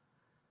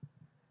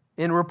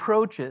 in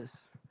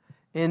reproaches,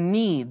 in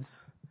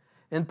needs,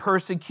 in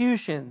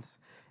persecutions,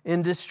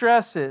 in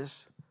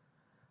distresses,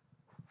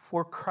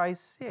 for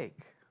Christ's sake.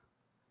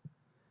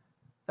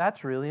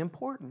 That's really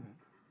important.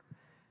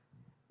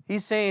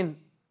 He's saying,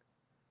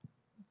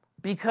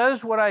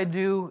 because what I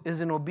do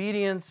is in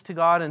obedience to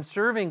God and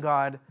serving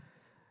God,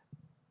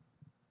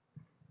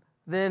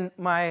 then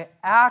my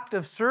act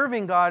of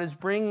serving God is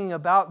bringing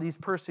about these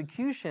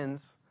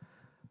persecutions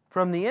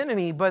from the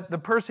enemy, but the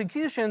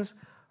persecutions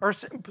are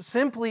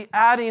simply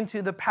adding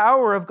to the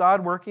power of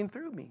God working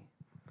through me.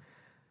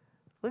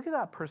 Look at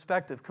that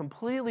perspective,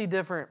 completely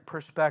different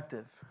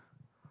perspective.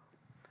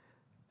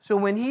 So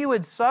when he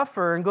would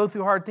suffer and go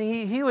through hard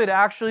things, he would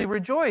actually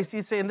rejoice.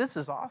 He's saying, this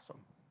is awesome.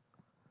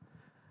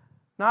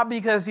 Not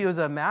because he was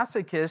a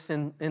masochist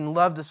and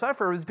loved to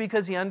suffer, it was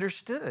because he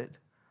understood.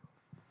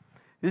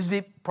 It was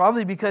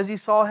probably because he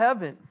saw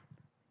heaven.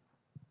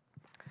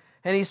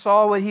 And he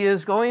saw what he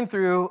is going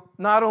through,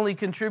 not only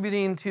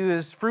contributing to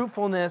his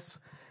fruitfulness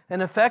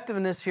and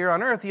effectiveness here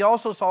on earth, he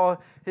also saw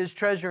his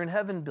treasure in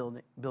heaven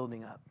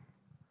building up.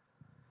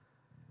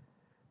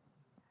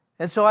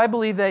 And so I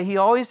believe that he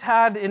always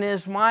had in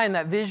his mind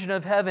that vision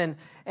of heaven.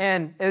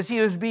 And as he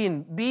was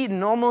being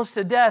beaten almost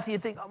to death,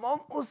 he'd think, I'm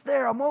almost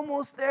there, I'm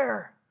almost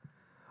there.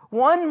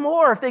 One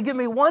more, if they give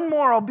me one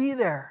more, I'll be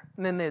there.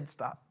 And then they'd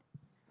stop.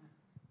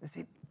 You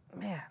see,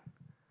 man.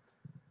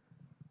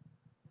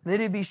 Then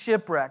he'd be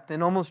shipwrecked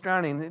and almost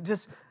drowning,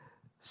 just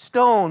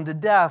stoned to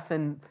death.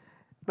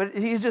 But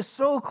he's just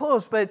so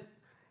close. But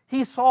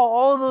he saw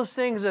all of those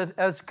things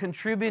as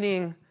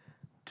contributing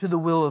to the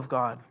will of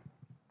God.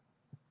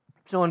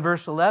 So in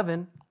verse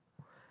 11,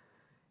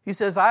 he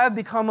says, I have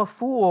become a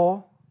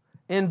fool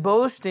in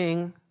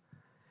boasting,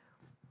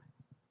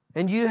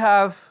 and you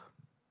have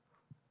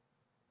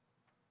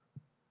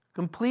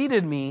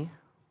compelled me,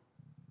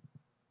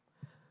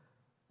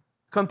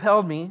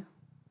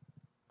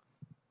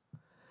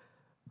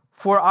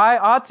 for I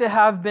ought to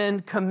have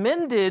been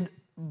commended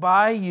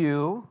by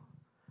you,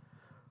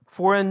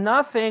 for in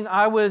nothing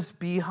I was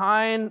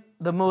behind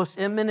the most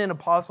eminent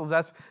apostles.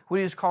 That's what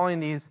he's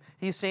calling these.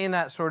 He's saying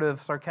that sort of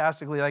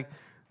sarcastically, like,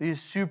 these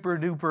super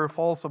duper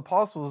false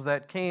apostles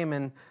that came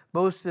and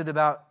boasted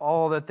about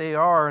all that they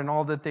are and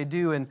all that they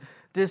do and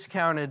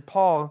discounted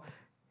Paul.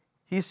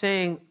 He's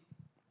saying,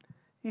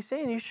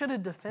 you should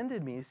have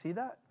defended me. You see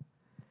that?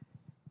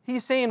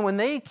 He's saying when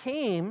they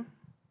came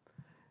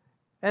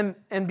and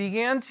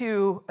began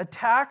to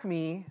attack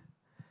me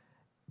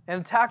and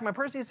attack my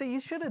person, he said,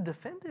 you should have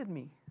defended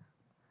me.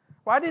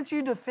 Why didn't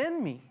you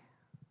defend me?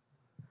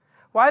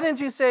 Why didn't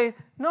you say,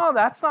 no,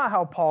 that's not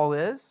how Paul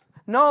is.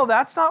 No,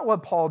 that's not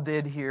what Paul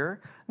did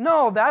here.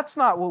 No, that's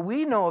not what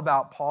we know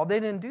about Paul. They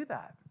didn't do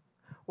that.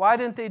 Why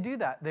didn't they do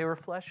that? They were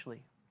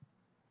fleshly.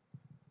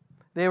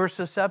 They were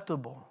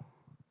susceptible.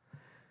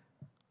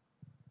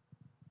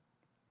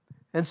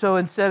 And so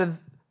instead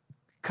of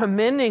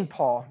commending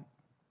Paul,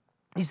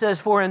 he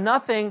says, for in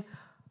nothing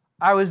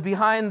I was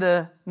behind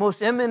the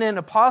most eminent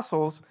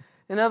apostles.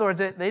 In other words,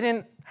 they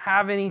didn't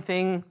have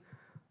anything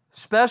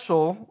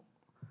special.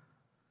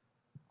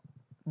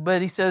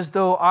 But he says,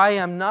 though I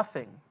am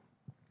nothing.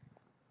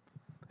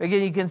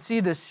 Again, you can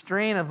see the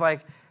strain of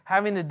like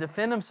having to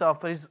defend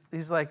himself. But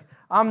he's like,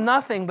 I'm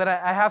nothing, but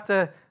I have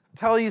to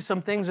tell you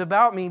some things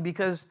about me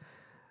because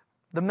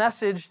the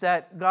message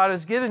that God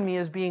has given me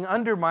is being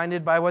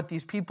undermined by what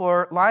these people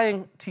are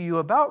lying to you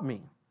about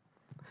me.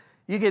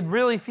 You could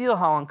really feel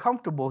how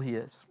uncomfortable he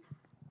is.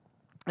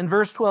 In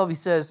verse 12, he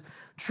says,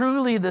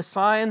 truly the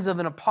signs of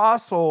an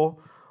apostle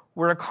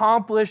were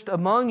accomplished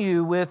among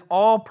you with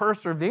all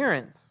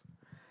perseverance,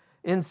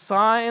 in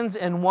signs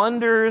and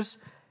wonders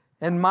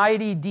and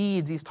mighty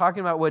deeds. He's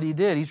talking about what he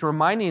did. He's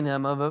reminding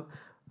them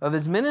of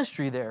his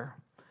ministry there.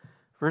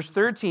 Verse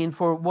 13,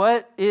 for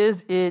what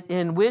is it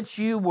in which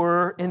you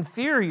were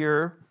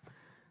inferior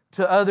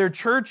to other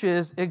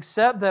churches,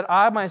 except that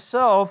I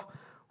myself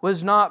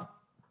was not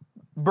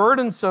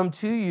burdensome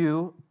to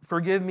you?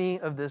 Forgive me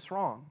of this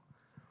wrong.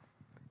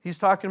 He's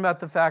talking about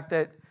the fact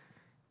that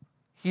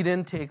he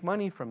didn't take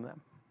money from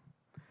them.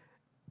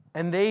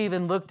 And they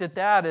even looked at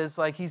that as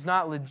like he's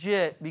not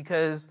legit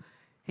because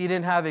he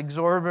didn't have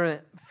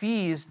exorbitant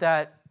fees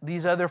that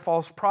these other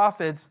false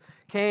prophets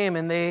came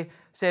and they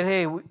said,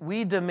 hey,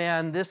 we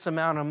demand this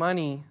amount of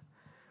money.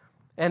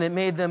 And it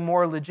made them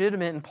more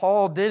legitimate. And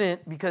Paul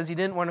didn't because he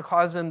didn't want to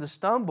cause them to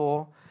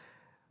stumble.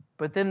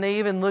 But then they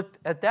even looked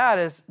at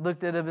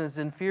him as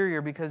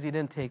inferior because he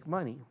didn't take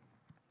money.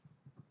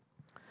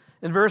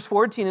 In verse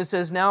 14 it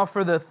says, now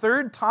for the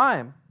third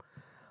time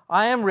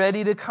I am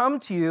ready to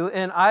come to you,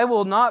 and I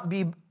will not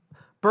be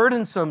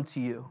burdensome to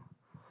you.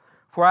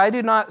 For I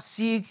do not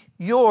seek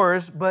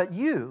yours, but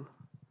you.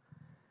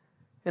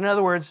 In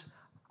other words,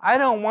 I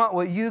don't want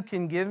what you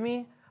can give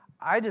me.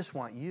 I just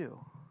want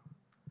you.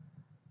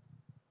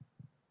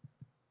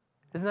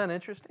 Isn't that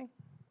interesting?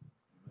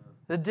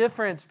 The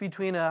difference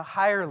between a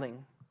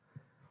hireling,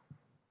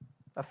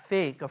 a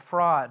fake, a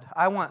fraud.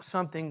 I want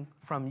something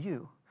from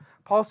you.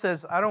 Paul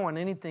says, I don't want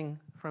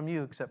anything from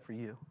you except for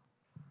you.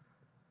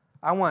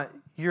 I want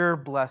your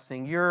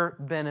blessing, your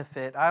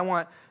benefit. I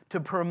want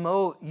to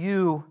promote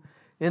you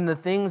in the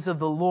things of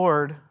the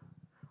Lord.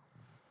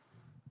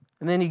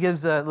 And then he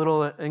gives a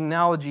little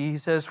analogy. He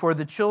says, for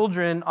the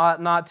children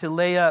ought not to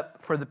lay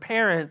up for the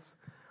parents,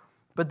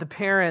 but the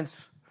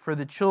parents for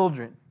the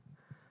children.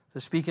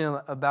 So speaking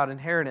about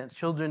inheritance,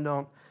 children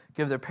don't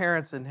give their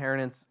parents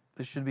inheritance.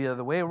 It should be the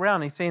other way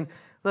around. He's saying,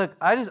 look,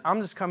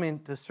 I'm just coming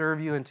to serve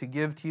you and to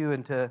give to you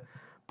and to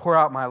pour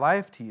out my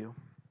life to you.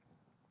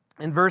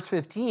 In verse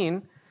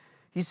 15,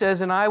 he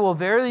says, and I will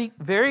very,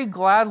 very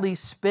gladly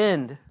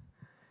spend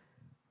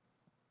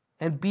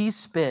and be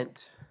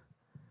spent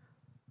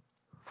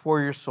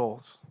for your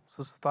souls.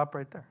 So stop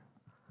right there.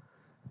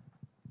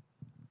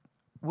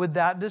 Would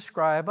that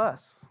describe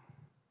us?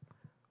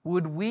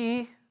 Would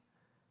we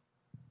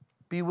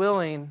be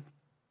willing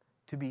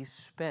to be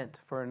spent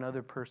for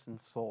another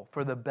person's soul,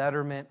 for the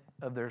betterment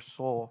of their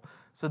soul,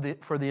 for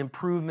the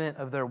improvement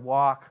of their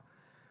walk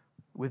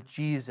with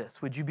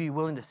Jesus? Would you be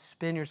willing to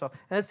spend yourself?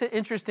 And that's an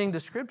interesting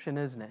description,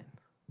 isn't it?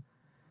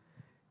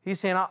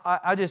 He's saying,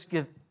 I just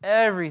give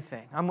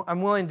everything.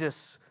 I'm willing to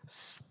just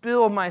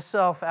spill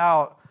myself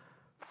out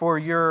for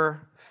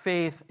your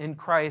faith in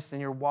Christ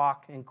and your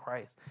walk in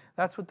Christ.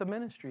 That's what the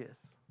ministry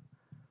is.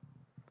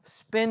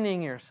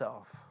 Spending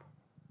yourself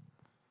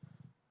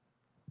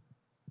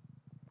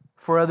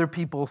for other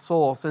people's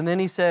souls. And then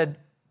he said,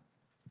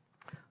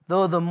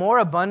 though the more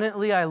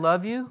abundantly I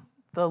love you,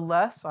 the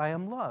less I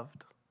am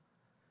loved.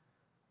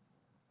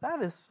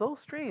 That is so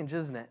strange,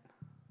 isn't it?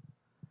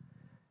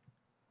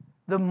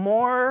 The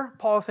more,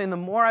 Paul is saying, the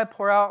more I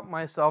pour out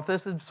myself,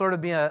 this would sort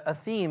of be a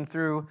theme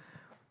through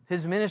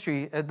his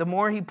ministry. The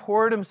more he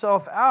poured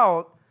himself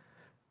out,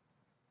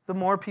 the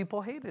more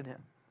people hated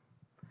him.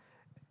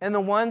 And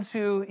the ones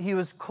who he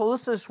was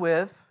closest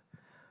with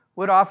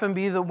would often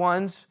be the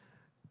ones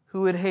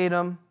who would hate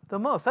him the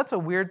most. That's a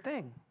weird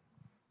thing.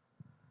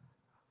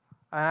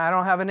 And I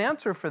don't have an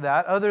answer for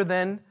that other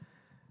than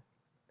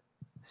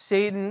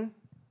Satan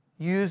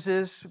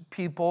uses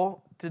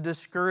people to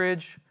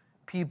discourage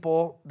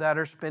people that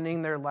are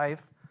spending their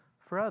life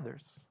for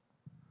others.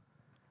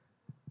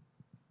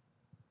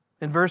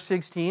 In verse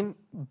 16,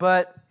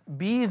 but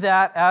be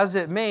that as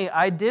it may,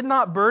 I did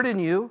not burden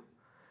you.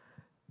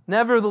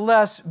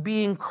 Nevertheless,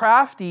 being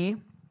crafty,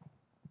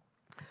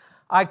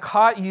 I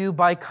caught you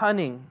by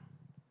cunning.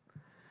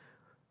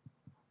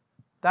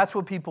 That's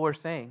what people are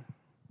saying.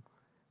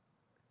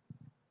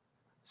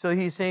 So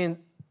he's saying,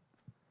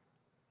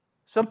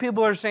 some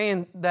people are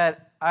saying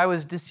that I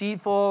was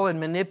deceitful and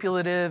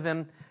manipulative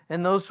and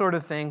those sort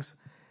of things.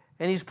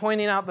 And he's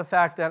pointing out the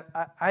fact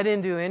that I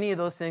didn't do any of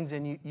those things,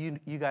 and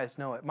you guys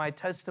know it. My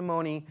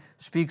testimony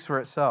speaks for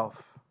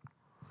itself.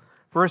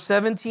 Verse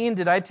 17,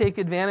 did I take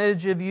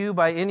advantage of you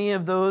by any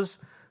of those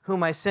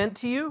whom I sent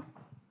to you?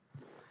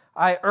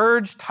 I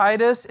urged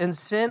Titus and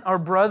sent our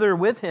brother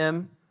with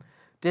him.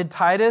 Did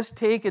Titus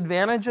take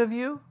advantage of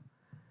you?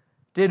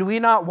 Did we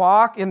not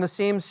walk in the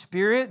same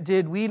spirit?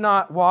 Did we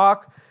not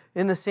walk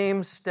in the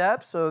same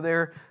steps? So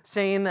they're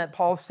saying that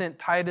Paul sent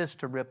Titus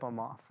to rip them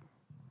off.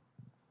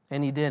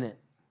 And he didn't.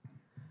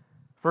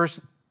 Verse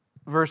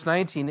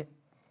 19,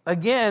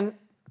 again,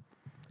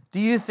 do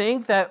you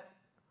think that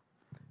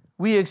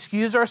we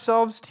excuse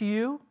ourselves to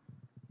you?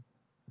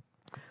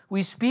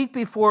 We speak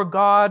before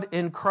God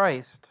in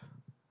Christ.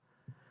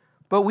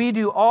 But we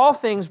do all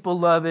things,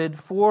 beloved,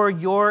 for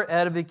your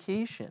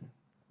edification.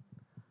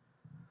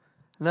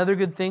 Another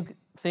good thing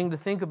to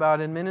think about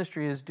in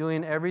ministry is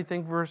doing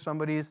everything for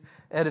somebody's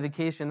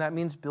edification. That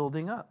means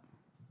building up.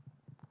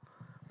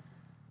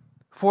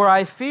 For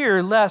I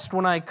fear lest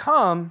when I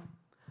come,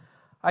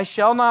 I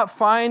shall not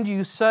find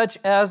you such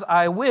as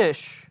I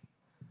wish,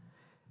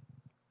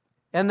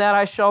 and that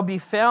I shall be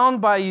found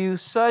by you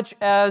such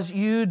as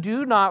you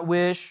do not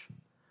wish,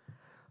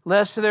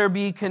 lest there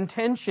be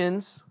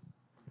contentions,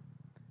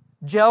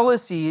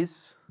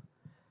 jealousies,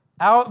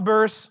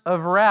 outbursts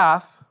of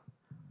wrath,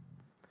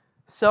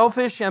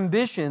 selfish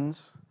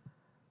ambitions,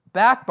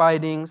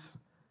 backbitings,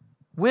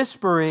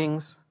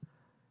 whisperings,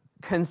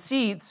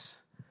 conceits,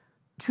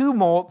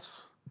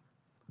 tumults,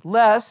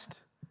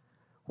 lest,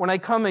 when I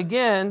come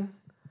again,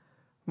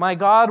 my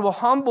God will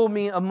humble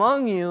me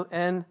among you,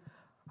 and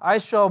I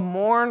shall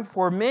mourn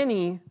for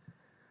many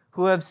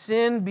who have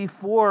sinned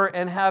before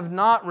and have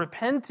not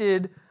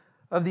repented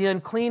of the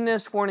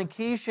uncleanness,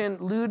 fornication,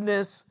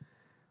 lewdness,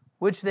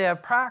 which they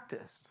have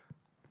practiced.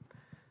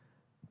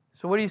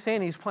 So what are you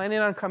saying? He's planning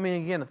on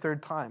coming again a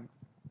third time.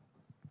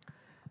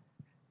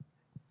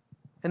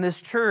 And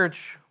this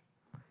church,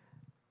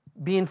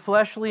 being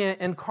fleshly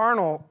and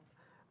carnal,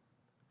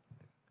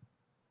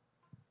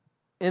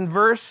 in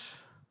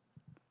verse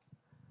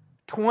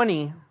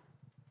 20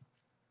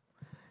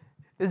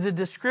 is a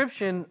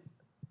description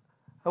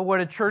of what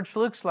a church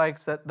looks like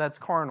that's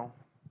carnal.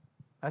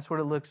 That's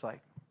what it looks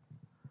like.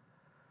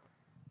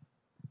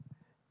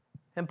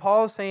 And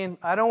Paul is saying,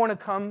 I don't want to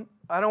come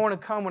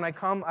when I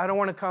come. I don't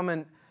want to come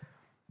and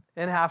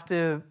have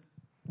to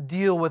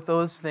deal with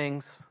those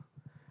things,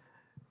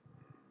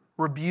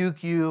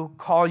 rebuke you,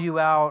 call you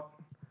out.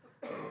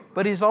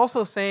 But he's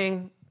also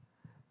saying,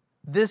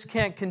 this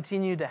can't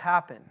continue to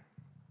happen.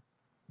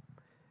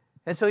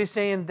 And so he's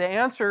saying the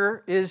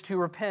answer is to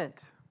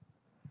repent.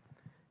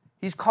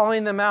 He's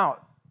calling them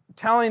out,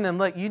 telling them,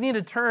 look, you need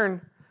to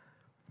turn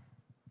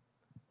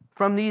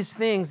from these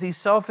things, these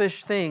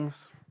selfish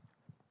things.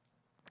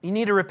 You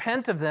need to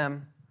repent of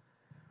them,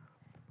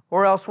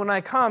 or else when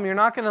I come, you're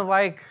not going to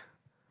like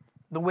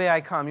the way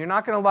I come. You're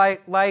not going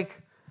to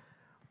like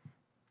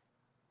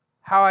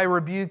how I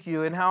rebuke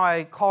you and how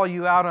I call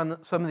you out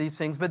on some of these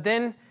things. But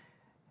then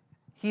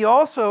he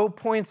also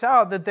points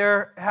out that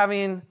they're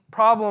having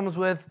problems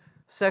with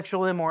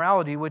sexual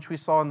immorality, which we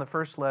saw in the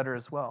first letter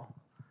as well.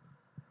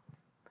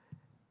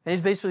 And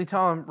he's basically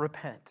telling them,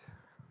 repent.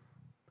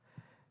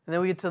 And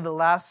then we get to the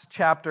last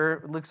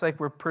chapter. It looks like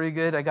we're pretty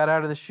good. I got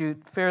out of the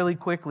chute fairly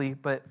quickly,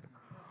 but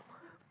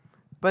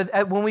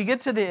when we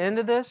get to the end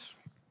of this,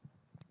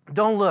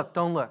 don't look.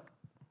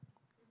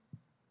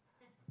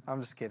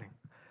 I'm just kidding.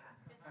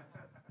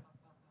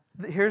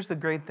 Here's the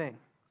great thing.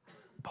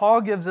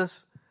 Paul gives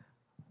us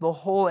the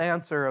whole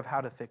answer of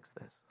how to fix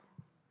this.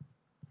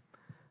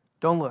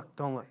 Don't look.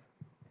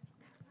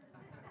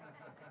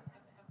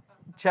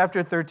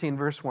 Chapter 13,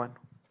 verse 1.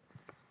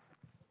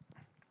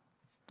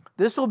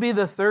 This will be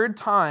the third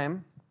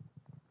time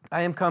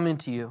I am coming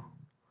to you.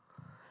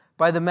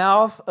 By the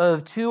mouth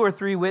of 2 or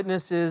 3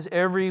 witnesses,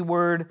 every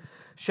word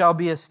shall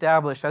be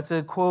established. That's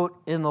a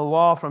quote in the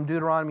law from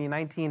Deuteronomy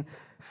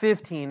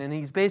 19:15. And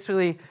he's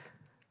basically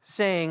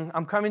saying,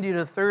 I'm coming to you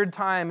the third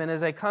time, and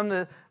as I come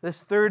to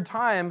this third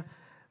time,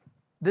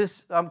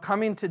 I'm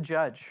coming to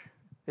judge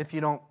if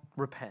you don't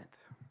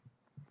repent.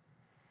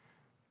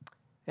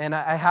 And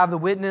I have the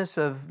witness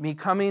of me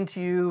coming to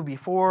you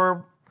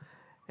before,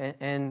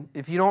 and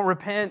if you don't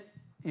repent,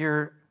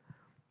 you're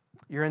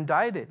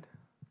indicted.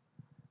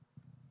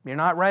 You're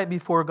not right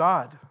before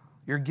God.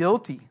 You're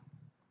guilty.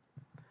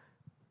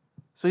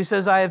 So he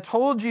says, I have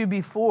told you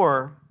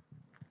before,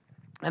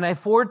 and I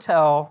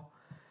foretell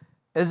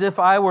as if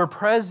I were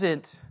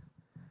present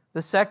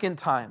the second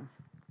time.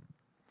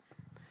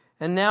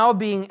 And now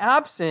being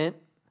absent,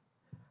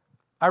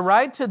 I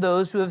write to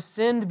those who have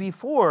sinned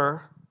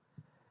before,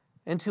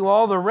 and to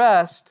all the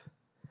rest,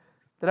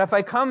 that if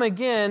I come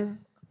again,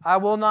 I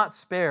will not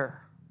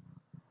spare.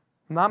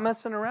 I'm not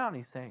messing around,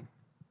 he's saying.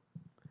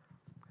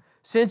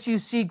 Since you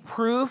seek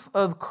proof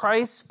of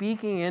Christ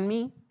speaking in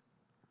me,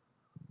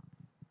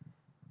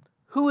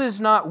 who is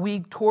not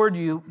weak toward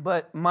you,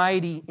 but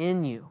mighty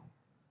in you?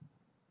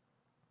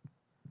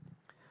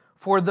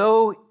 For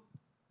though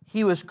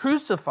he was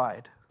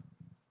crucified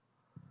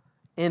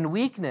in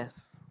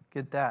weakness,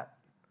 get that.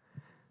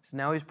 So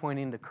now he's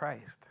pointing to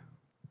Christ.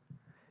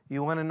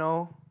 You want to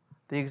know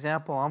the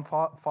example I'm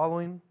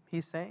following,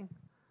 he's saying?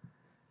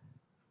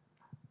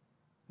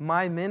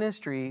 My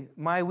ministry,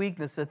 my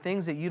weakness, the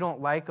things that you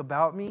don't like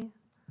about me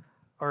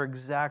are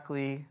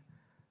exactly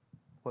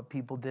what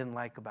people didn't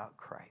like about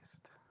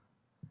Christ.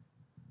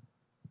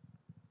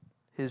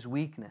 His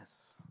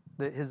weakness,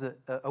 his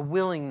a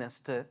willingness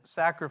to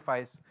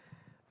sacrifice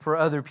for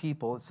other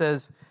people. It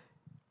says,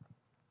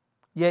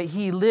 yet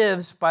he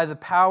lives by the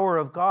power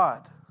of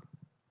God.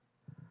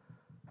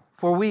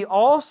 For we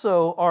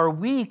also are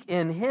weak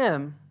in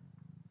him,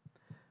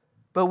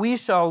 but we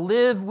shall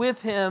live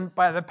with him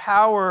by the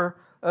power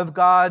of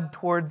God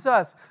towards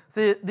us.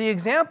 The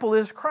example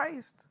is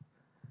Christ.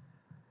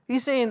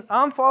 He's saying,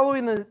 I'm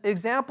following the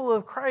example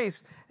of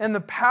Christ, and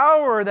the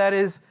power that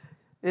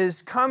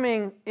is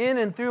coming in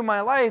and through my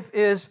life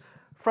is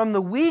from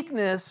the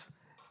weakness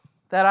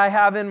that I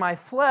have in my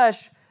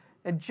flesh.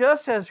 And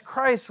just as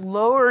Christ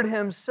lowered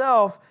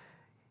himself,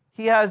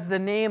 he has the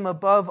name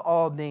above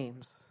all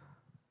names.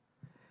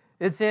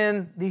 It's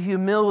in the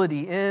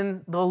humility,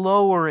 in the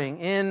lowering,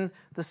 in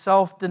the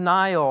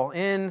self-denial,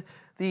 in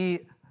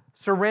the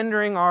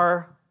surrendering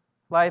our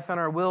life and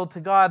our will to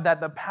God,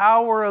 that the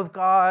power of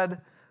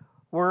God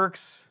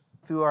works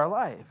through our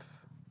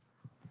life.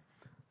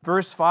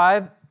 Verse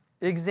 5,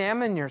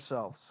 examine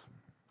yourselves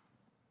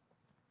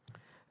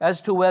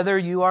as to whether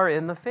you are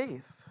in the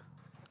faith.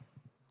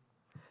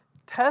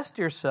 Test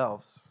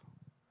yourselves.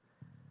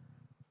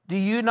 Do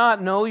you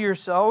not know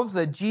yourselves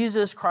that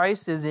Jesus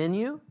Christ is in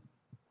you?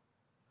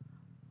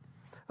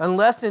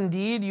 Unless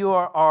indeed you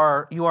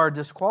are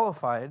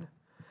disqualified.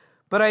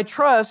 But I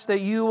trust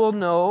that you will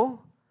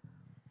know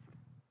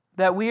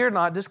that we are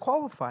not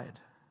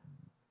disqualified.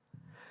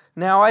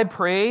 Now I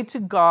pray to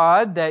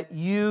God that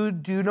you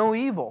do no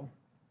evil.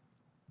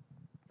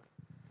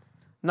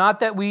 Not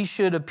that we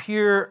should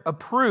appear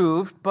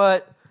approved,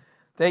 but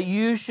that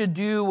you should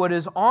do what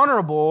is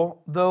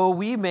honorable, though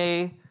we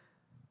may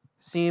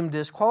seem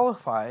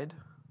disqualified.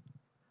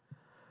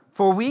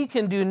 For we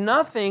can do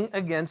nothing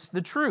against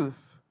the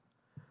truth,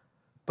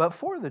 but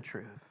for the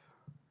truth.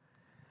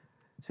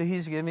 So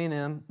he's giving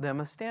them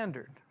a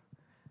standard,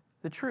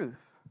 the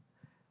truth.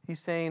 He's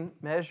saying,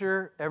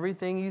 measure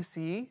everything you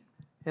see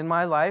in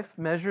my life,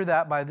 measure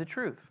that by the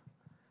truth.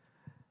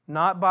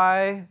 Not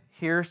by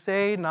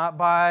hearsay, not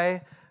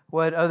by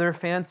what other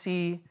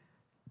fancy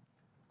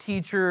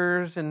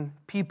teachers and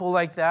people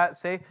like that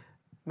say.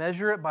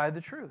 Measure it by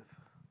the truth.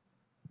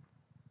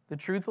 The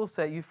truth will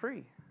set you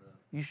free.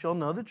 You shall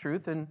know the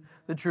truth, and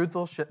the truth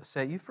will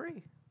set you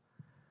free.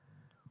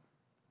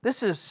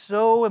 This is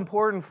so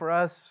important for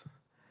us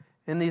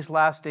in these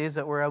last days,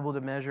 that we're able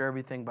to measure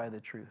everything by the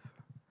truth.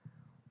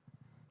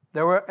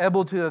 That we're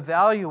able to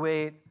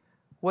evaluate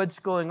what's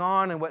going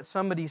on and what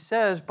somebody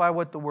says by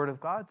what the Word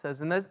of God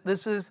says. And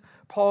this is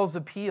Paul's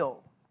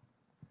appeal.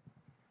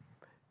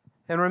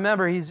 And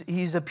remember,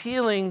 he's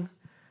appealing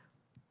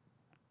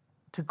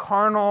to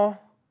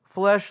carnal,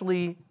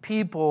 fleshly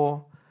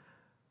people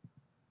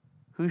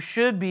who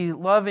should be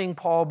loving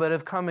Paul but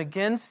have come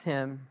against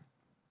him,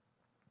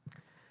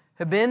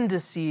 have been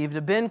deceived,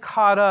 have been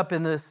caught up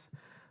in this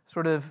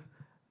sort of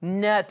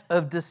net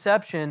of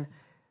deception.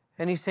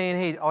 And he's saying,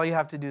 hey, all you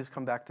have to do is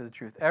come back to the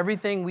truth.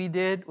 Everything we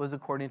did was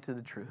according to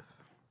the truth.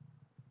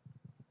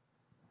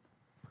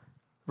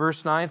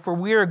 Verse 9, for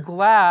we are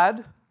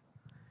glad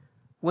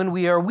when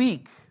we are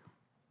weak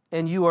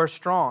and you are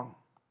strong.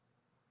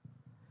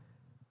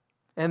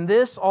 And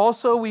this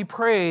also we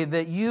pray,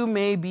 that you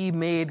may be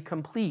made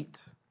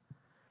complete.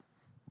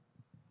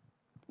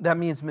 That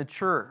means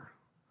mature.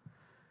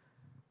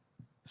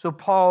 So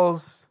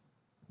Paul's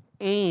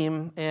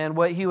aim and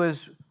what he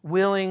was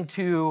willing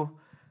to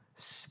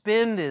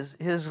spend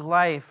his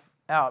life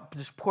out,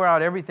 just pour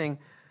out everything,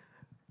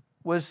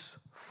 was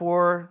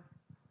for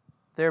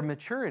their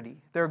maturity,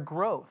 their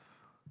growth.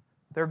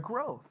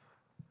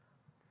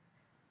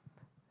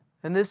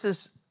 And this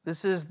is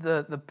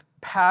the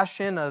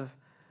passion of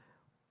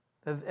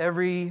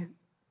every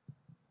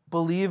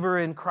believer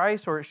in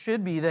Christ, or it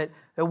should be, that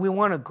we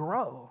want to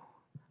grow,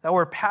 that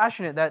we're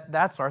passionate,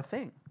 that's our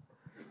thing.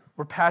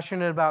 We're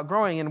passionate about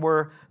growing, and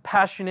we're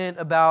passionate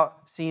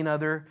about seeing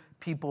other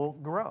people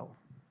grow.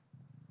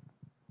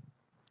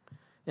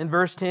 In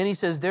verse 10, he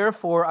says,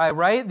 therefore I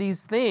write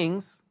these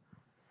things,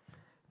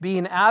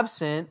 being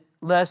absent,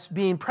 lest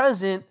being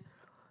present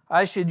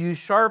I should use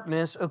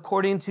sharpness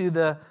according to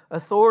the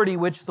authority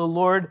which the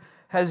Lord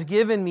has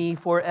given me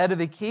for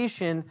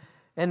edification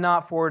and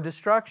not for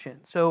destruction.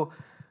 So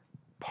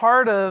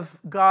part of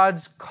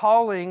God's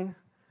calling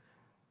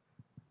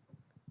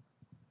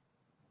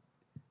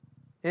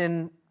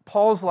in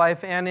Paul's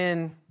life and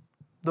in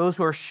those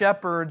who are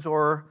shepherds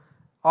or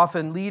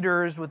often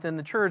leaders within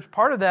the church,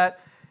 part of that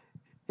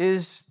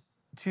is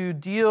to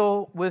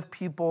deal with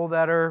people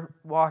that are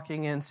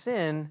walking in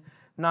sin,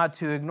 not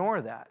to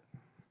ignore that.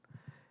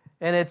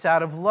 And it's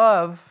out of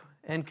love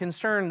and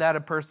concern that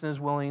a person is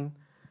willing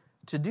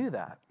to do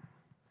that.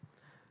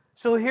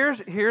 So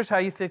here's how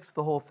you fix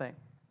the whole thing.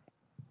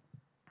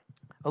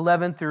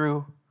 11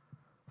 through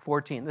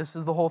 14. This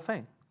is the whole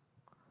thing.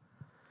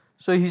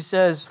 So he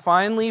says,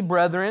 "Finally,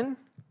 brethren,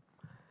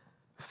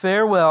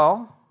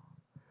 farewell,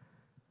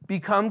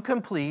 become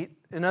complete."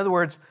 In other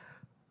words,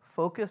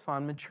 focus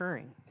on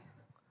maturing.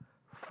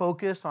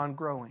 Focus on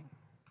growing.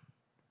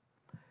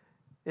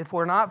 If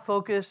we're not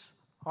focused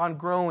on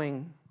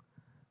growing,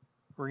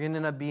 we're going to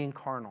end up being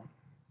carnal,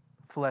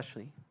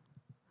 fleshly.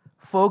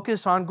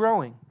 Focus on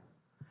growing.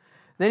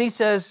 Then he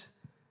says,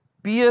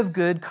 "Be of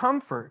good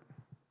comfort."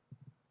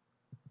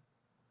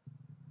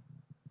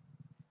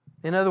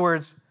 In other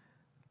words,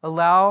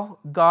 allow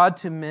God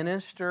to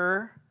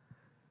minister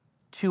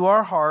to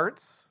our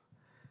hearts,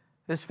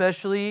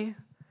 especially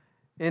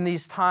in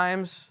these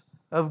times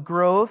of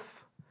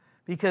growth,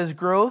 because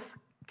growth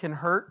can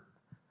hurt.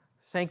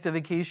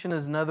 Sanctification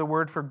is another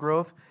word for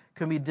growth. It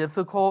can be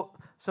difficult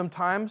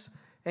sometimes,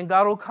 and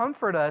God will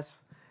comfort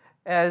us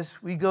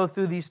as we go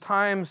through these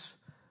times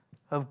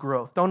of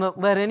growth. Don't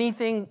let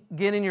anything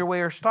get in your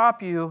way or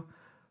stop you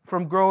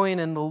from growing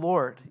in the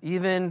Lord,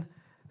 even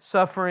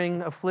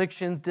suffering,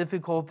 afflictions,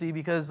 difficulty,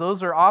 because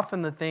those are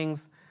often the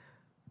things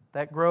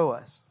that grow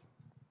us.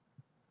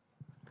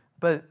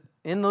 But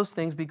in those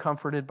things, be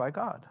comforted by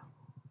God.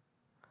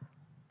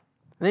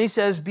 And then he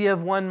says, "Be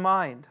of one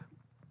mind."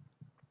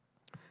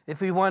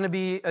 If we want to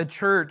be a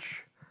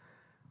church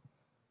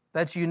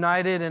that's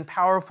united and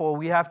powerful,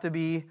 we have to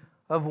be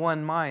of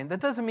one mind. That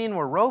doesn't mean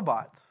we're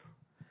robots.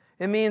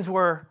 It means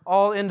we're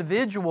all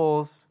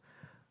individuals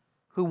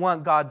who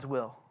want God's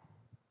will.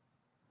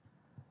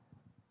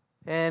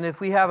 And if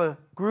we have a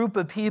group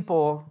of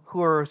people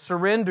who are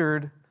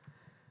surrendered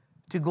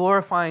to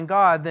glorifying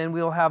God, then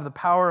we'll have the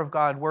power of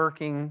God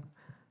working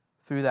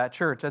through that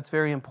church. That's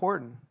very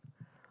important.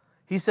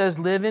 He says,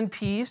 "Live in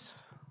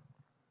peace,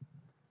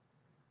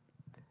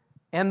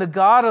 and the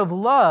God of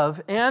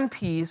love and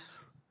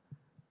peace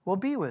will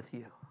be with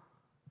you."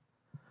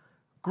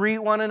 Greet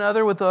one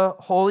another with a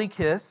holy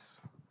kiss.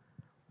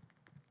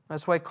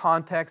 That's why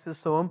context is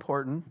so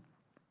important.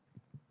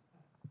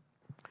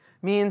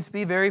 Means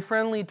be very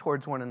friendly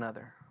towards one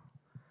another.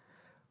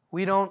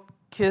 We don't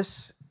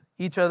kiss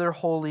each other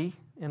holy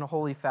in a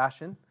holy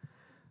fashion.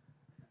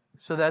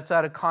 So that's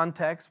out of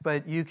context,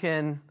 but you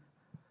can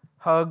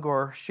hug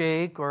or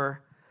shake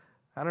or,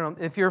 I don't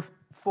know, if you're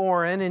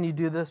foreign and you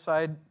do this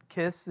side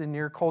kiss in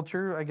your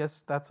culture, I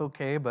guess that's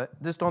okay, but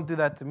just don't do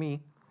that to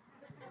me.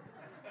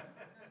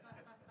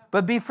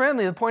 But be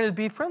friendly. The point is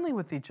be friendly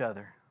with each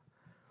other.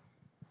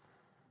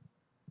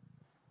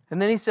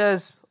 And then he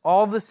says,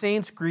 "All the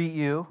saints greet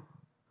you.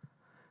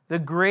 The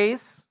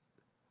grace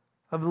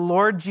of the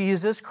Lord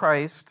Jesus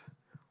Christ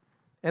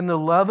and the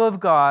love of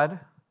God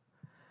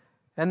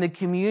and the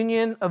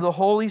communion of the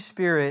Holy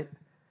Spirit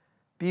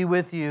be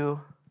with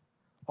you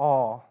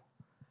all.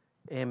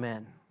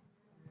 Amen."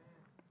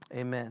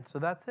 Amen. So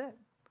that's it.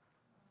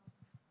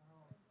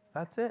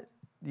 That's it.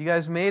 You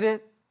guys made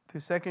it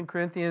through 2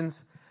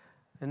 Corinthians,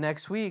 and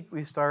next week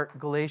we start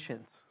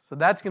Galatians. So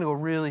that's going to go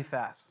really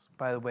fast,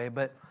 by the way,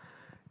 but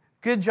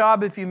good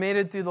job if you made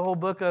it through the whole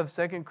book of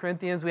 2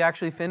 Corinthians. We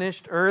actually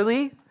finished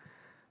early,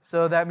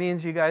 so that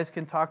means you guys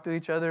can talk to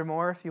each other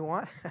more if you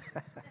want.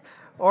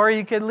 Or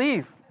you can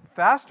leave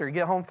faster,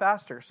 get home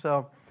faster.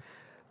 So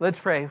let's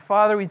pray.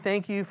 Father, we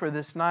thank you for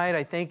this night.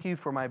 I thank you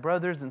for my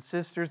brothers and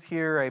sisters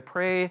here. I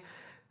pray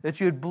that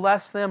you would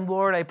bless them,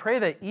 Lord. I pray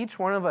that each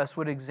one of us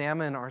would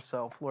examine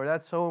ourselves, Lord.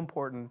 That's so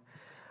important.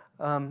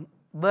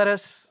 Let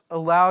us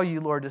allow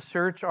you, Lord, to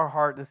search our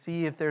heart to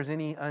see if there's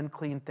any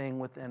unclean thing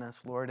within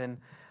us, Lord.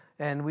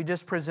 And we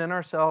just present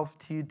ourselves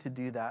to you to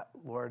do that,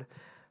 Lord.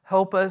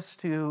 Help us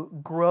to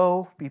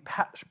grow, be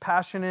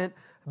passionate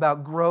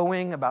about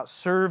growing, about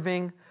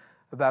serving,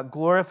 about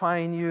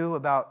glorifying you,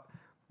 about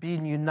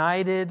being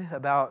united,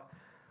 about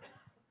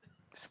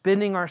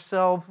spending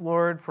ourselves,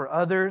 Lord, for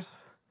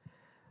others.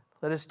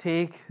 Let us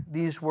take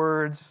these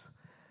words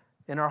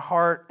in our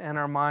heart and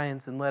our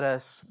minds and let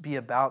us be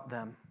about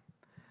them.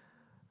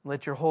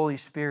 Let your Holy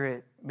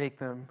Spirit make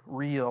them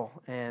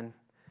real and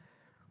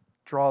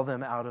draw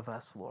them out of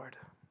us, Lord.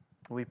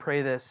 We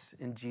pray this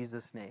in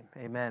Jesus' name.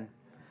 Amen.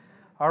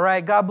 All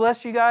right. God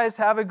bless you guys.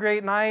 Have a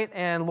great night.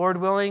 And Lord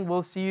willing,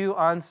 we'll see you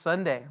on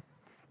Sunday.